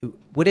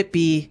 would it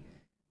be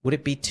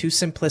too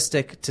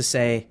simplistic to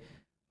say,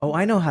 oh,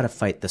 I know how to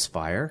fight this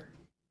fire.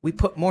 We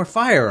put more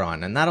fire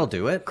on and that'll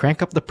do it.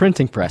 Crank up the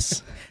printing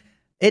press.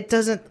 It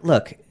doesn't,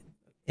 look,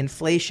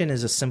 inflation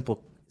is a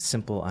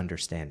simple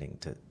understanding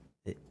to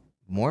it.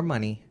 More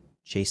money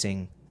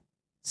chasing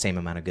same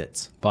amount of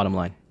goods. Bottom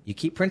line. You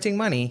keep printing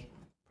money,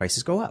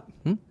 prices go up.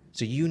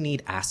 So you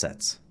need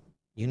assets.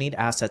 You need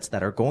assets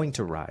that are going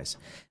to rise.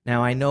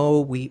 Now, I know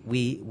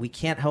we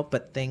can't help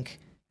but think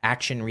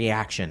action,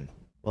 reaction.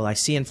 Well, I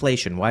see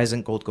inflation. Why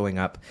isn't gold going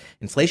up?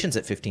 Inflation's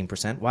at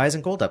 15%. Why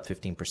isn't gold up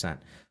 15%?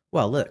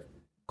 Well, look,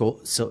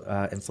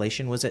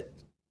 inflation was at,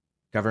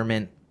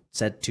 government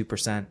said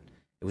 2%.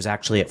 It was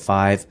actually at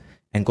 5%,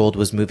 and gold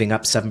was moving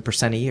up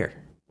 7% a year,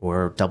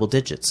 or double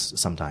digits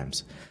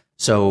sometimes.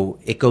 So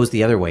it goes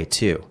the other way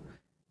too.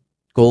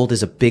 Gold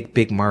is a big,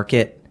 big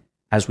market.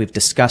 As we've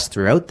discussed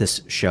throughout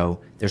this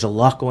show, there's a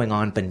lot going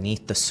on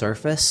beneath the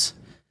surface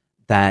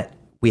that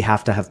we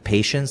have to have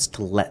patience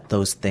to let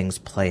those things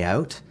play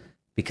out,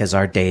 because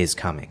our day is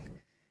coming.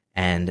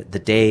 And the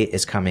day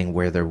is coming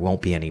where there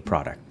won't be any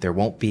product. There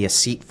won't be a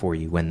seat for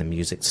you when the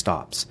music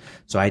stops.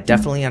 So I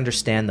definitely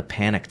understand the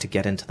panic to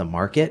get into the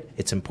market.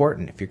 It's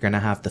important if you're going to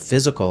have the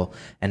physical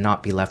and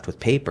not be left with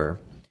paper.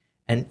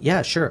 And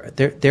yeah, sure,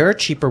 there are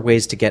cheaper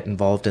ways to get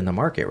involved in the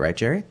market, right,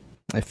 Jerry?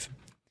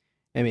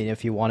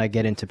 If you want to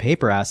get into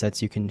paper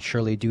assets, you can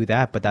surely do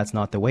that, but that's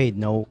not the way.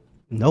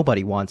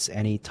 Nobody wants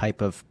any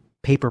type of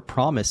paper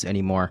promise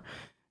anymore.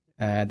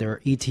 There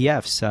are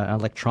ETFs,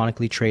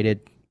 electronically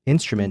traded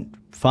instrument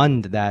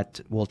fund, that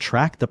will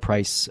track the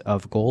price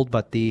of gold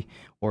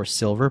or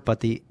silver,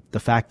 but the the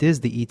fact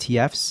is the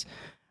ETFs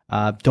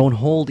don't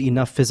hold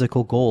enough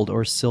physical gold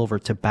or silver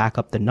to back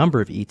up the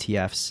number of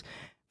ETFs.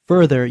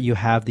 Further, you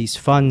have these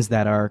funds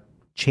that are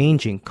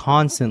changing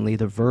constantly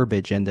the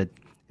verbiage and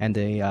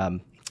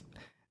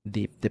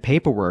the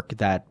paperwork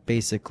that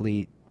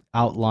basically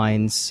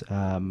outlines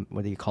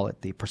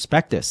the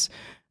prospectus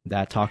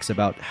that talks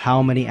about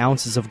how many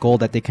ounces of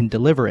gold that they can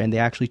deliver, and they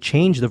actually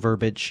change the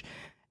verbiage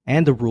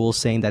and the rules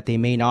saying that they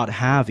may not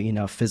have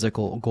enough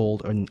physical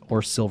gold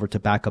or silver to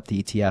back up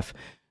the ETF.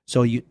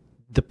 So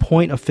the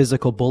point of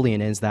physical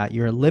bullion is that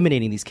you're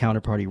eliminating these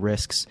counterparty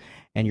risks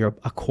and you're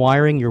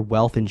acquiring your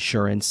wealth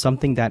insurance,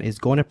 something that is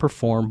going to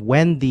perform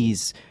when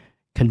these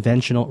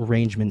conventional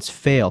arrangements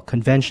fail.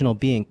 Conventional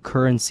being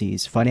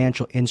currencies,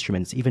 financial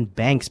instruments, even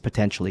banks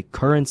potentially,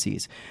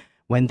 currencies.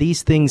 When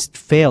these things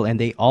fail, and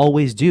they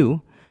always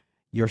do,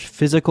 your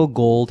physical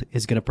gold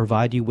is going to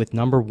provide you with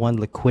number one,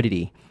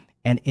 liquidity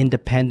and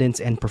independence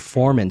and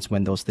performance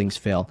when those things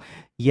fail.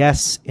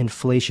 Yes,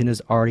 inflation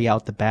is already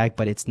out the bag,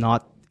 but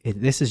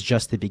this is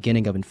just the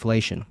beginning of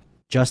inflation.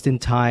 Just in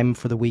time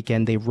for the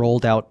weekend, they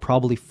rolled out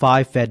probably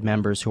 5 Fed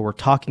members who were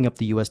talking up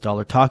the US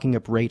dollar, talking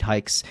up rate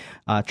hikes,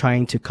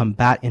 trying to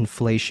combat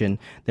inflation.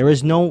 There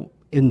is no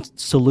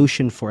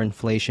solution for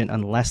inflation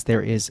unless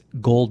there is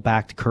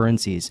gold-backed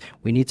currencies.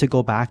 We need to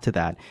go back to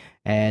that.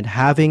 And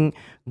having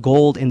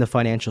gold in the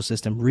financial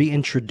system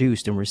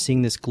reintroduced, and we're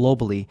seeing this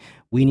globally,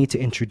 we need to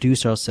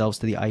introduce ourselves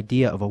to the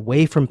idea of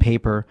away from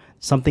paper,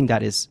 something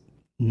that is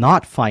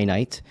not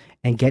finite,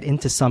 and get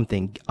into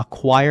something,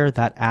 acquire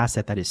that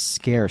asset that is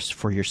scarce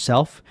for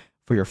yourself,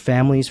 for your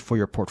families, for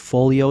your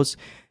portfolios.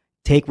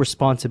 Take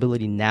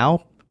responsibility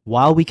now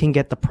while we can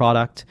get the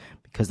product,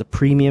 because the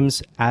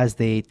premiums, as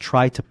they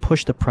try to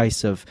push the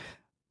price of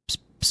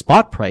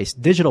spot price,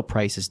 digital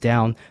prices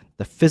down,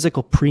 the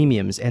physical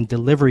premiums and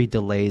delivery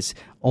delays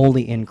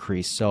only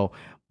increase. So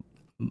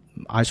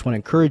I just want to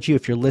encourage you,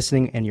 if you're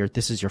listening and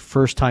this is your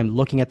first time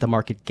looking at the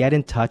market, get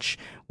in touch.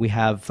 We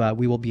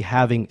will be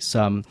having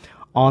some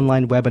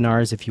online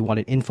webinars. If you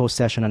want an info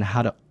session on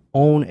how to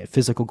own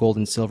physical gold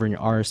and silver in your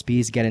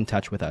RSPs, get in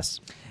touch with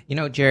us. You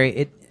know,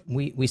 Jerry,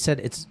 we said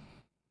it's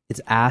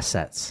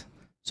assets.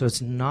 So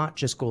it's not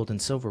just gold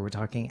and silver. We're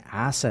talking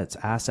assets.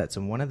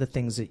 And one of the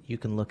things that you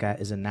can look at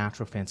is a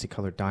natural fancy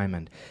colored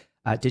diamond.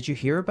 Did you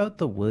hear about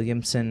the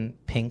Williamson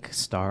pink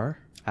star?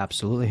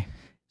 Absolutely.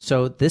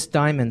 So this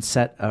diamond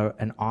set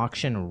an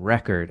auction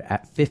record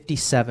at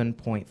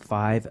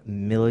 $57.5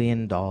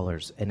 million,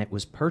 and it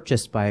was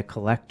purchased by a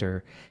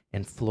collector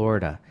in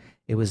Florida.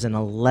 It was an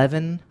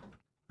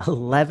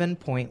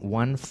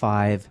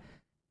 11.15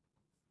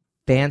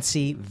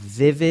 fancy,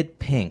 vivid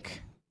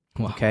pink.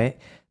 Wow. Okay?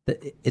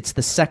 It's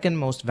the second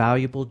most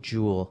valuable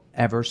jewel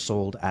ever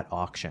sold at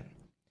auction.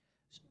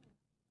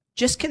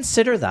 Just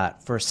consider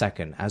that for a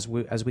second as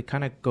we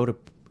kind of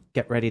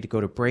get ready to go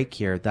to break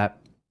here, that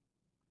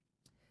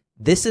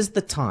this is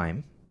the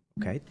time,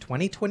 okay,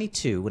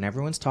 2022, when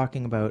everyone's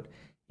talking about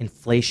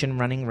inflation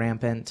running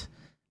rampant,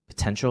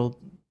 potential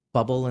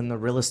bubble in the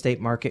real estate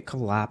market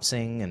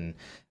collapsing, and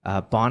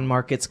bond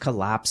markets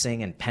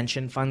collapsing, and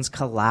pension funds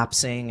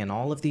collapsing, and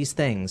all of these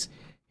things.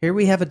 Here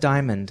we have a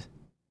diamond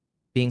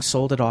being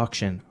sold at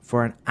auction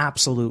for an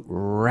absolute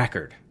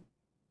record.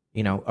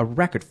 You know, a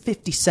record,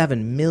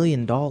 $57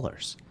 million.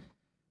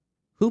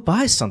 Who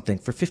buys something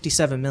for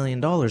 $57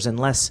 million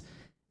unless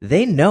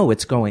they know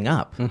it's going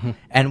up? Mm-hmm.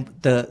 And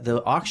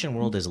the auction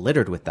world is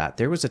littered with that.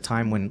 There was a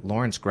time when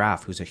Lawrence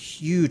Graff, who's a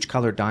huge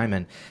colored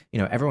diamond, you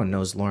know, everyone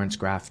knows Lawrence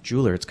Graff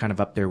jeweler. It's kind of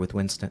up there with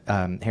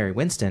Harry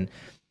Winston.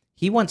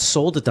 He once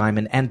sold a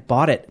diamond and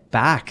bought it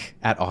back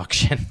at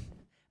auction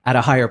at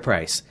a higher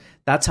price.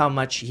 That's how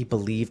much he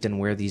believed in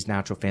where these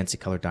natural fancy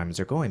colored diamonds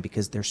are going,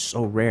 because they're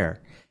so rare.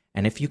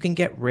 And if you can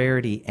get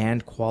rarity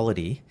and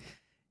quality,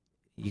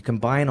 you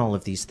combine all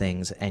of these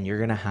things and you're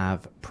going to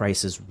have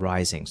prices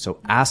rising. So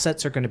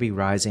assets are going to be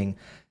rising.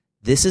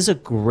 This is a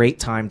great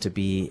time to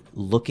be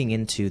looking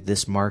into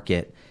this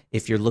market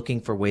if you're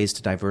looking for ways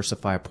to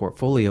diversify a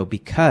portfolio,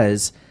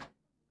 because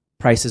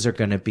prices are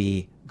going to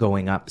be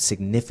going up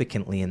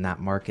significantly in that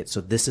market.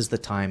 So this is the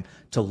time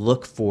to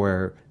look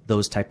for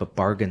those type of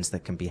bargains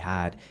that can be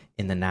had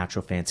in the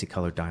natural fancy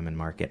colored diamond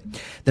market.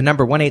 The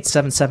number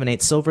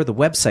 18778 silver, the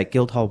website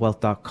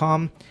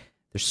guildhallwealth.com.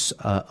 There's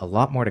a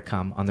lot more to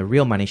come on The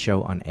Real Money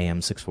Show on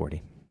AM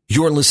 640.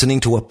 You're listening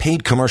to a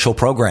paid commercial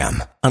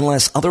program.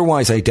 Unless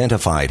otherwise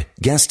identified,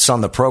 guests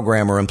on the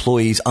program are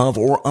employees of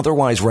or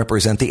otherwise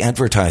represent the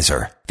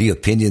advertiser. The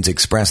opinions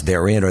expressed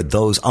therein are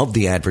those of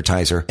the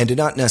advertiser and do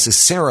not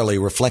necessarily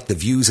reflect the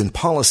views and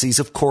policies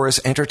of Chorus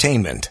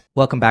Entertainment.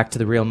 Welcome back to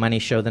The Real Money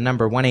Show. The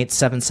number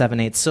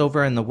 18778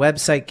 silver and the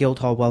website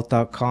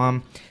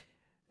guildhallwealth.com.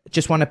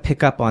 Just want to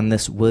pick up on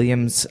this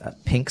Williams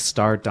Pink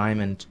Star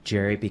Diamond,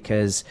 Jerry,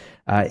 because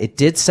it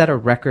did set a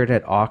record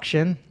at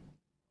auction.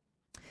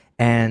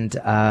 And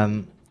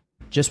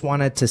just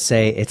wanted to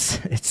say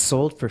it's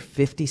sold for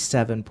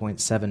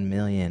 $57.7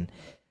 million.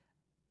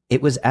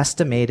 It was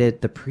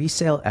estimated, the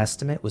pre-sale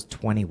estimate was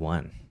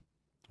 21.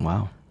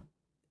 Wow.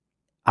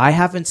 I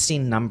haven't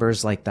seen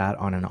numbers like that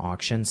on an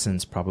auction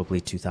since probably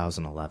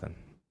 2011.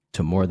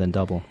 To more than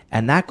double.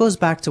 And that goes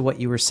back to what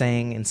you were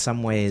saying in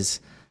some ways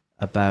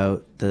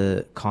about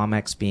the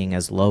COMEX being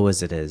as low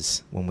as it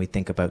is when we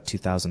think about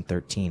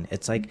 2013.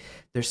 It's like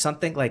there's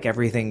something like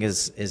everything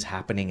is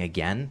happening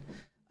again.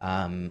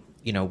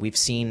 We've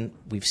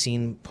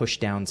seen push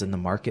downs in the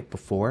market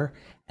before,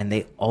 and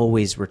they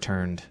always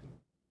returned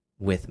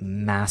with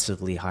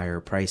massively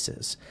higher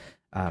prices.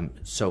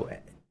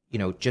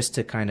 Just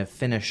to kind of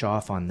finish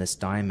off on this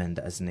diamond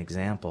as an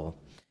example,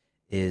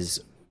 is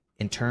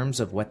in terms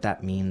of what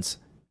that means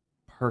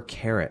per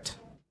carat,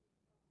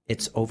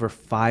 it's over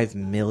 $5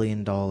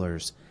 million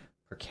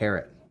per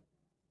carat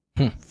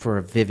for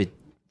a vivid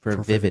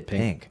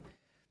pink.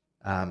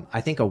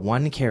 I think a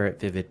 1 carat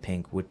vivid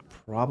pink would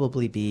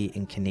probably be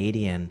in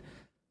Canadian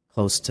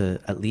close to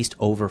at least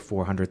over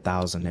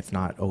 400,000, if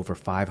not over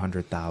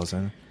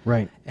 500,000.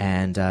 Right.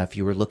 And if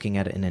you were looking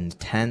at an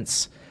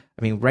intense,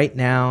 right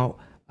now,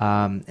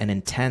 an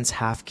intense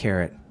half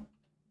carat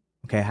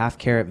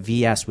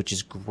VS, which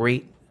is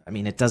great.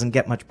 It doesn't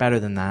get much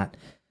better than that,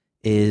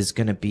 is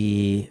going to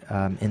be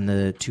in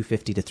the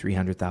 250 to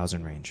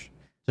 300,000 range.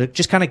 So it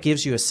just kind of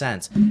gives you a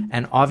sense.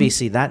 And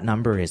obviously that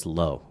number is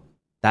low.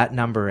 That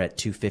number at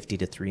 250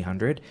 to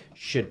 300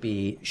 should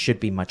be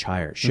much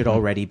higher. It should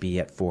already be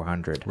at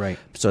 400. Right.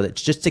 So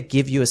it's just to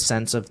give you a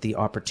sense of the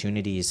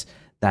opportunities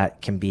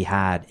that can be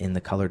had in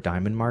the colored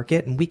diamond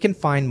market. And we can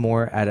find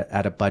more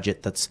at a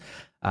budget that's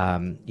a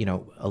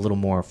little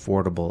more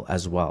affordable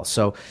as well.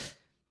 So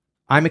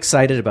I'm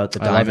excited about the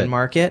diamond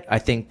market. I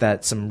think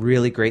that some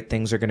really great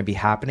things are going to be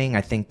happening.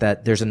 I think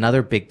that there's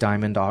another big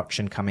diamond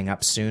auction coming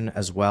up soon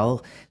as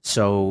well.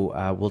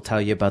 So we'll tell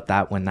you about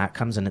that when that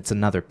comes, and it's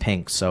another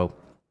pink. So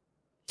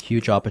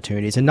huge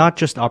opportunities, and not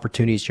just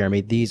opportunities, Jeremy.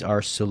 These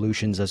are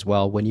solutions as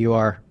well. When you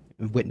are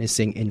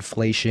witnessing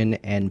inflation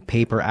and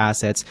paper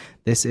assets,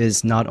 this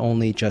is not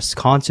only just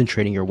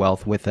concentrating your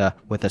wealth with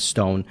a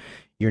stone.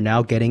 You're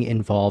now getting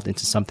involved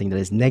into something that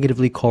is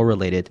negatively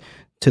correlated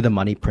to the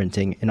money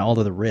printing and all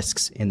of the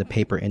risks in the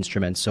paper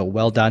instruments. So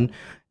well done,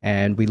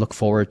 and we look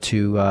forward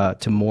to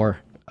more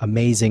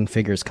amazing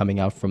figures coming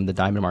out from the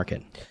diamond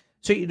market.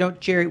 So,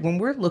 Jerry, when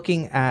we're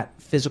looking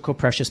at physical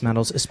precious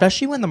metals,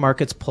 especially when the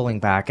market's pulling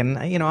back, and,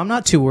 I'm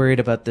not too worried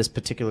about this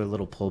particular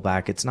little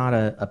pullback. It's not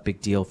a big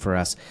deal for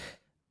us.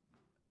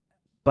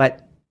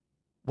 But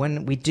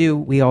when we do,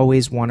 we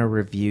always want to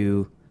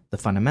review the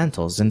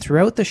fundamentals. And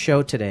throughout the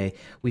show today,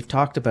 we've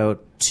talked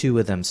about two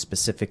of them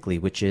specifically,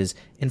 which is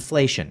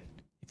inflation.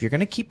 If you're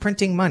going to keep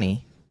printing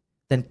money,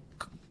 then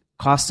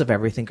costs of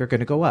everything are going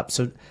to go up.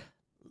 So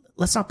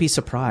let's not be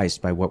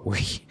surprised by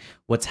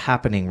what's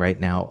happening right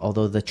now.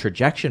 Although the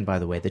trajectory, by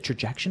the way, of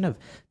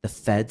the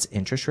Fed's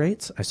interest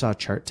rates, I saw a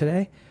chart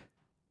today,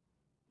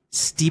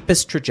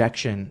 steepest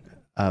trajectory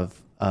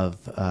of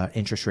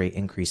interest rate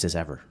increases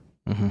ever.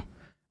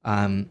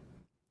 Mm-hmm.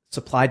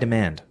 Supply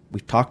demand.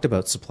 We've talked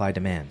about supply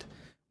demand.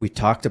 We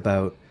talked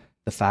about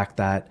the fact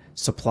that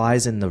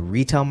supplies in the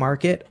retail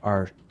market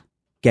are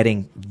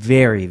getting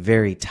very,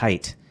 very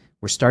tight.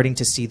 We're starting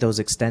to see those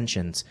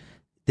extensions.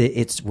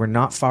 We're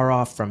not far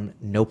off from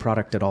no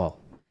product at all.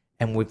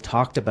 And we've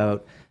talked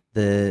about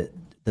the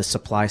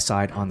supply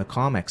side on the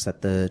COMEX,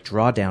 that the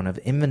drawdown of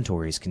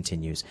inventories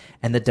continues.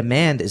 And the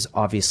demand is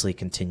obviously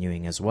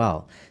continuing as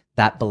well.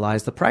 That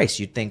belies the price.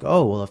 You'd think,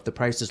 oh, well, if the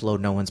price is low,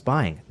 no one's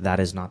buying. That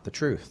is not the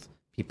truth.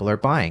 People are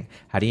buying.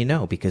 How do you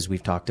know? Because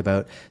we've talked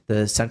about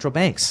the central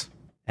banks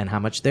and how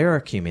much they're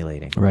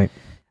accumulating. Right.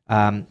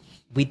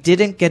 We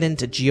didn't get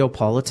into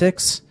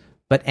geopolitics,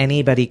 but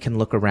anybody can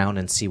look around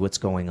and see what's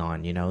going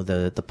on.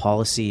 The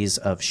policies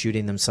of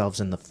shooting themselves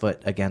in the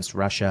foot against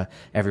Russia,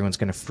 everyone's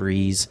going to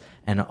freeze,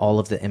 and all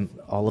of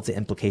the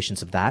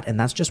implications of that. And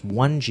that's just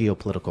one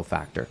geopolitical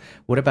factor.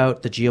 What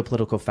about the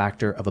geopolitical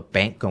factor of a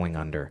bank going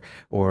under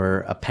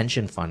or a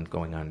pension fund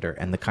going under,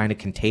 and the kind of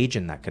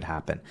contagion that could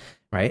happen?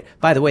 Right.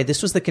 By the way,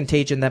 this was the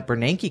contagion that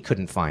Bernanke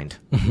couldn't find,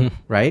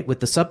 right,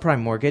 with the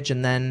subprime mortgage,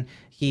 and then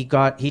he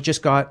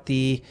just got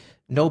the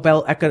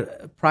Nobel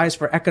Prize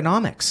for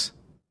economics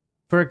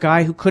for a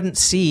guy who couldn't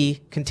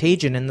see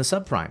contagion in the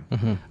subprime.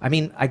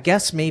 Mm-hmm. I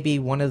guess maybe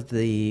one of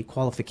the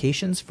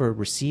qualifications for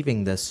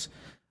receiving this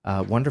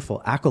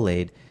wonderful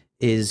accolade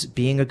is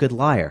being a good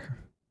liar,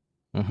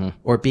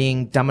 or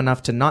being dumb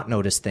enough to not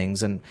notice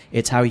things. And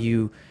it's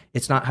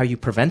not how you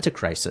prevent a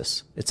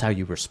crisis; it's how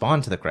you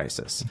respond to the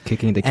crisis.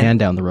 Kicking the can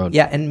down the road.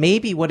 Yeah, and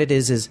maybe what it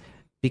is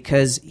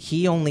because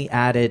he only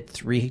added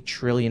 $3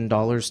 trillion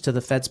to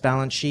the Fed's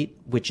balance sheet,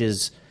 which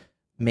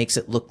makes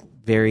it look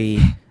very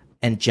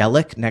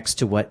angelic next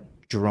to what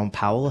Jerome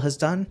Powell has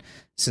done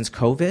since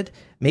COVID.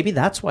 Maybe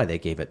that's why they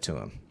gave it to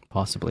him.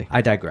 Possibly.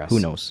 I digress. Who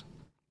knows?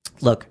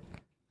 Look,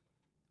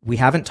 we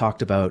haven't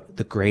talked about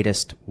the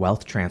greatest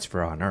wealth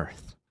transfer on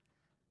earth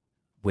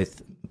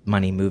with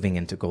money moving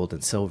into gold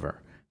and silver.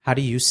 How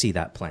do you see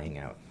that playing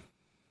out?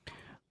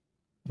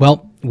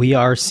 Well, we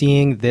are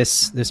seeing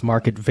this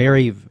market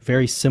very,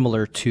 very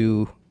similar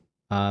to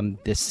the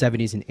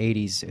 70s and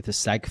 80s, the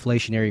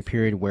stagflationary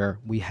period where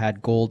we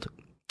had gold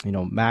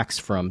max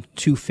from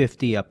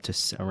 250 up to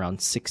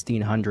around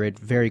 1600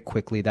 very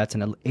quickly. That's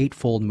an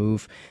eightfold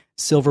move.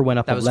 Silver went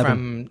up that was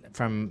 11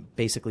 from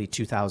basically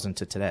 2000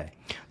 to today.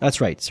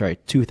 That's right. Sorry,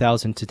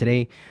 2000 to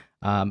today,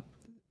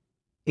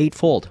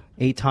 eightfold,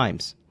 8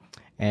 times.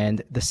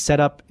 And the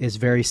setup is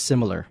very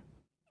similar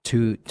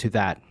to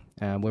that,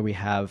 where we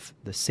have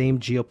the same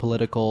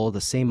geopolitical,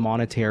 the same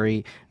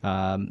monetary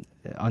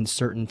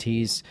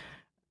uncertainties,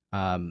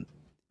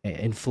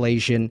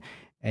 inflation,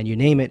 and you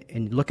name it.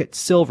 And look at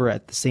silver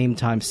at the same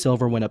time.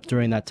 Silver went up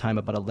during that time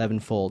about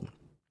 11-fold.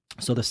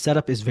 So the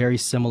setup is very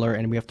similar,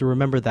 and we have to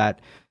remember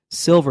that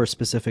silver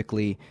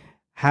specifically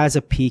has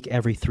a peak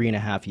every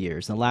 3.5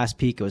 years. The last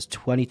peak was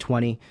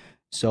 2020.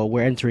 So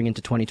we're entering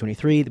into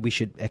 2023. We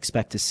should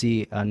expect to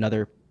see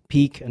another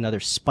peak, another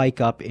spike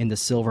up in the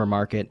silver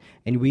market,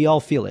 and we all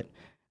feel it.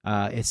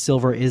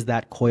 Silver is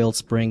that coiled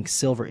spring.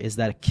 Silver is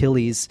that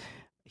Achilles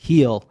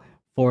heel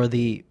for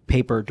the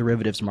paper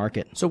derivatives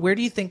market. So where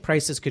do you think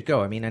prices could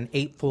go? I mean, an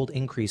eightfold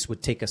increase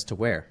would take us to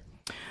where?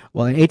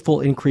 Well, an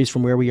eightfold increase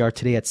from where we are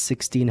today at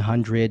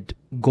 $1,600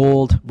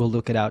 gold, we're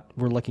looking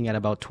at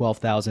about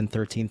 $12,000,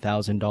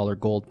 $13,000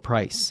 gold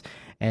price.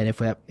 And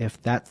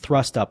if that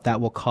thrust up, that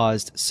will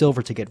cause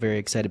silver to get very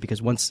excited,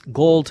 because once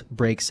gold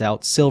breaks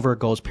out, silver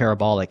goes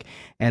parabolic.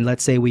 And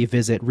let's say we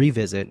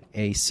revisit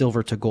a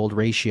silver to gold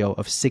ratio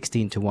of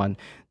 16-1.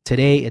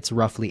 Today, it's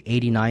roughly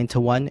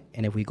 89-1.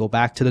 And if we go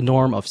back to the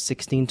norm of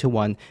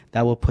 16-1,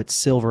 that will put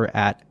silver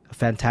at a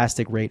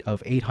fantastic rate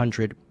of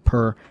 $800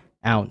 per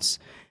ounce.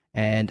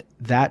 And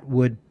that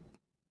would,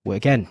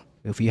 again,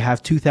 if you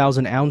have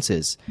 2,000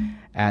 ounces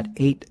at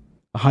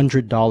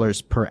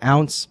 $800 per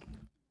ounce.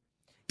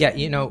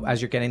 Yeah,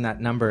 as you're getting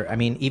that number, I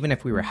mean, even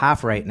if we were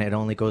half right and it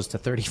only goes to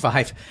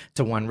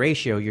 35-1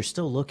 ratio, you're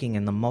still looking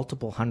in the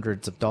multiple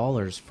hundreds of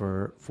dollars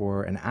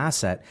for an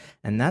asset,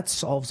 and that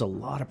solves a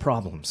lot of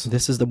problems.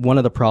 This is one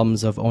of the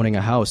problems of owning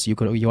a house. You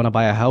want to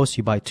buy a house,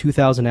 you buy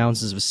 2,000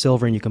 ounces of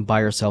silver, and you can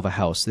buy yourself a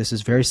house. This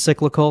is very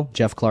cyclical.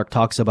 Jeff Clark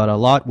talks about it a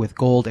lot with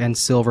gold and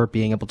silver,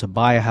 being able to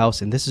buy a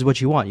house, and this is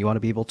what you want. You want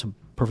to be able to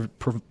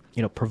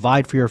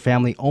provide for your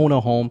family, own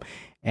a home,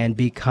 and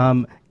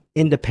become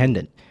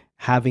independent,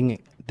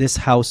 having this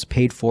house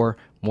paid for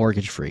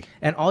mortgage free.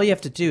 And all you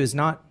have to do is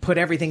not put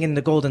everything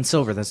into gold and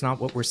silver. That's not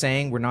what we're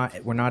saying. We're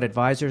not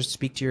advisors.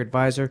 Speak to your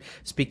advisor,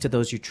 speak to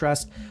those you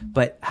trust.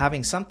 But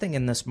having something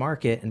in this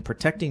market and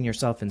protecting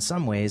yourself in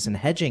some ways and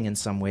hedging in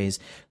some ways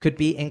could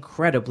be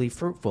incredibly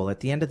fruitful.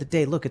 At the end of the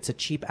day, look, it's a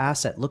cheap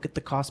asset. Look at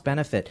the cost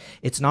benefit.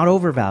 It's not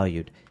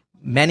overvalued.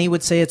 Many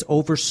would say it's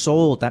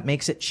oversold. That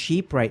makes it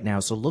cheap right now.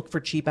 So look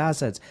for cheap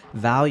assets,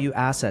 value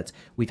assets.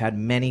 We've had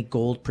many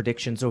gold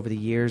predictions over the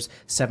years,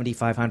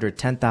 7,500,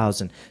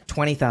 10,000,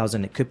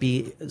 20,000. It could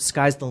be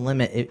sky's the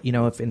limit,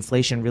 if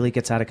inflation really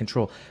gets out of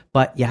control.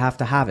 But you have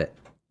to have it.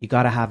 You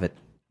got to have it.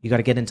 You got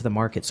to get into the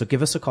market. So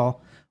give us a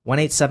call,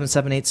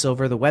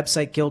 1-877-8-SILVER, the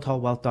website,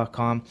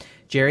 guildhallwealth.com.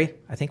 Jerry,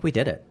 I think we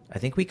did it. I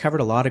think we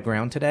covered a lot of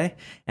ground today.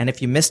 And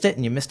if you missed it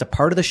and you missed a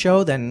part of the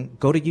show, then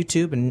go to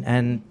YouTube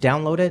and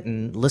download it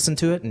and listen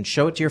to it and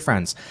show it to your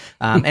friends.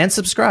 And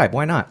subscribe.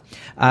 Why not?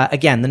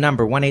 Again, the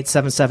number,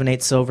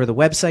 1-877-8-SILVER, the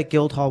website,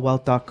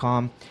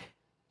 guildhallwealth.com.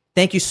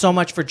 Thank you so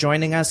much for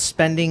joining us,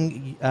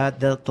 spending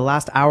the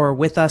last hour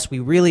with us. We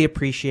really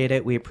appreciate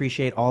it. We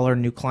appreciate all our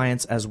new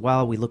clients as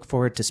well. We look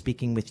forward to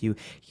speaking with you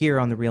here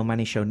on The Real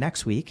Money Show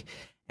next week.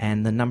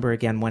 And the number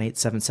again,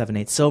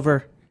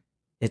 1-877-8-SILVER.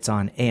 It's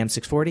on AM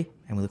 640,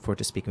 and we look forward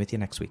to speaking with you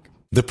next week.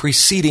 The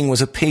preceding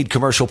was a paid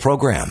commercial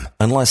program.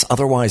 Unless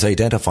otherwise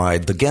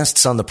identified, the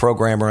guests on the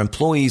program are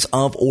employees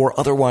of or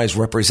otherwise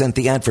represent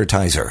the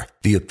advertiser.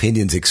 The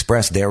opinions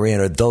expressed therein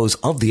are those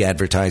of the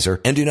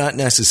advertiser and do not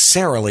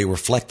necessarily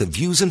reflect the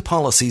views and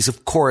policies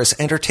of Chorus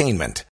Entertainment.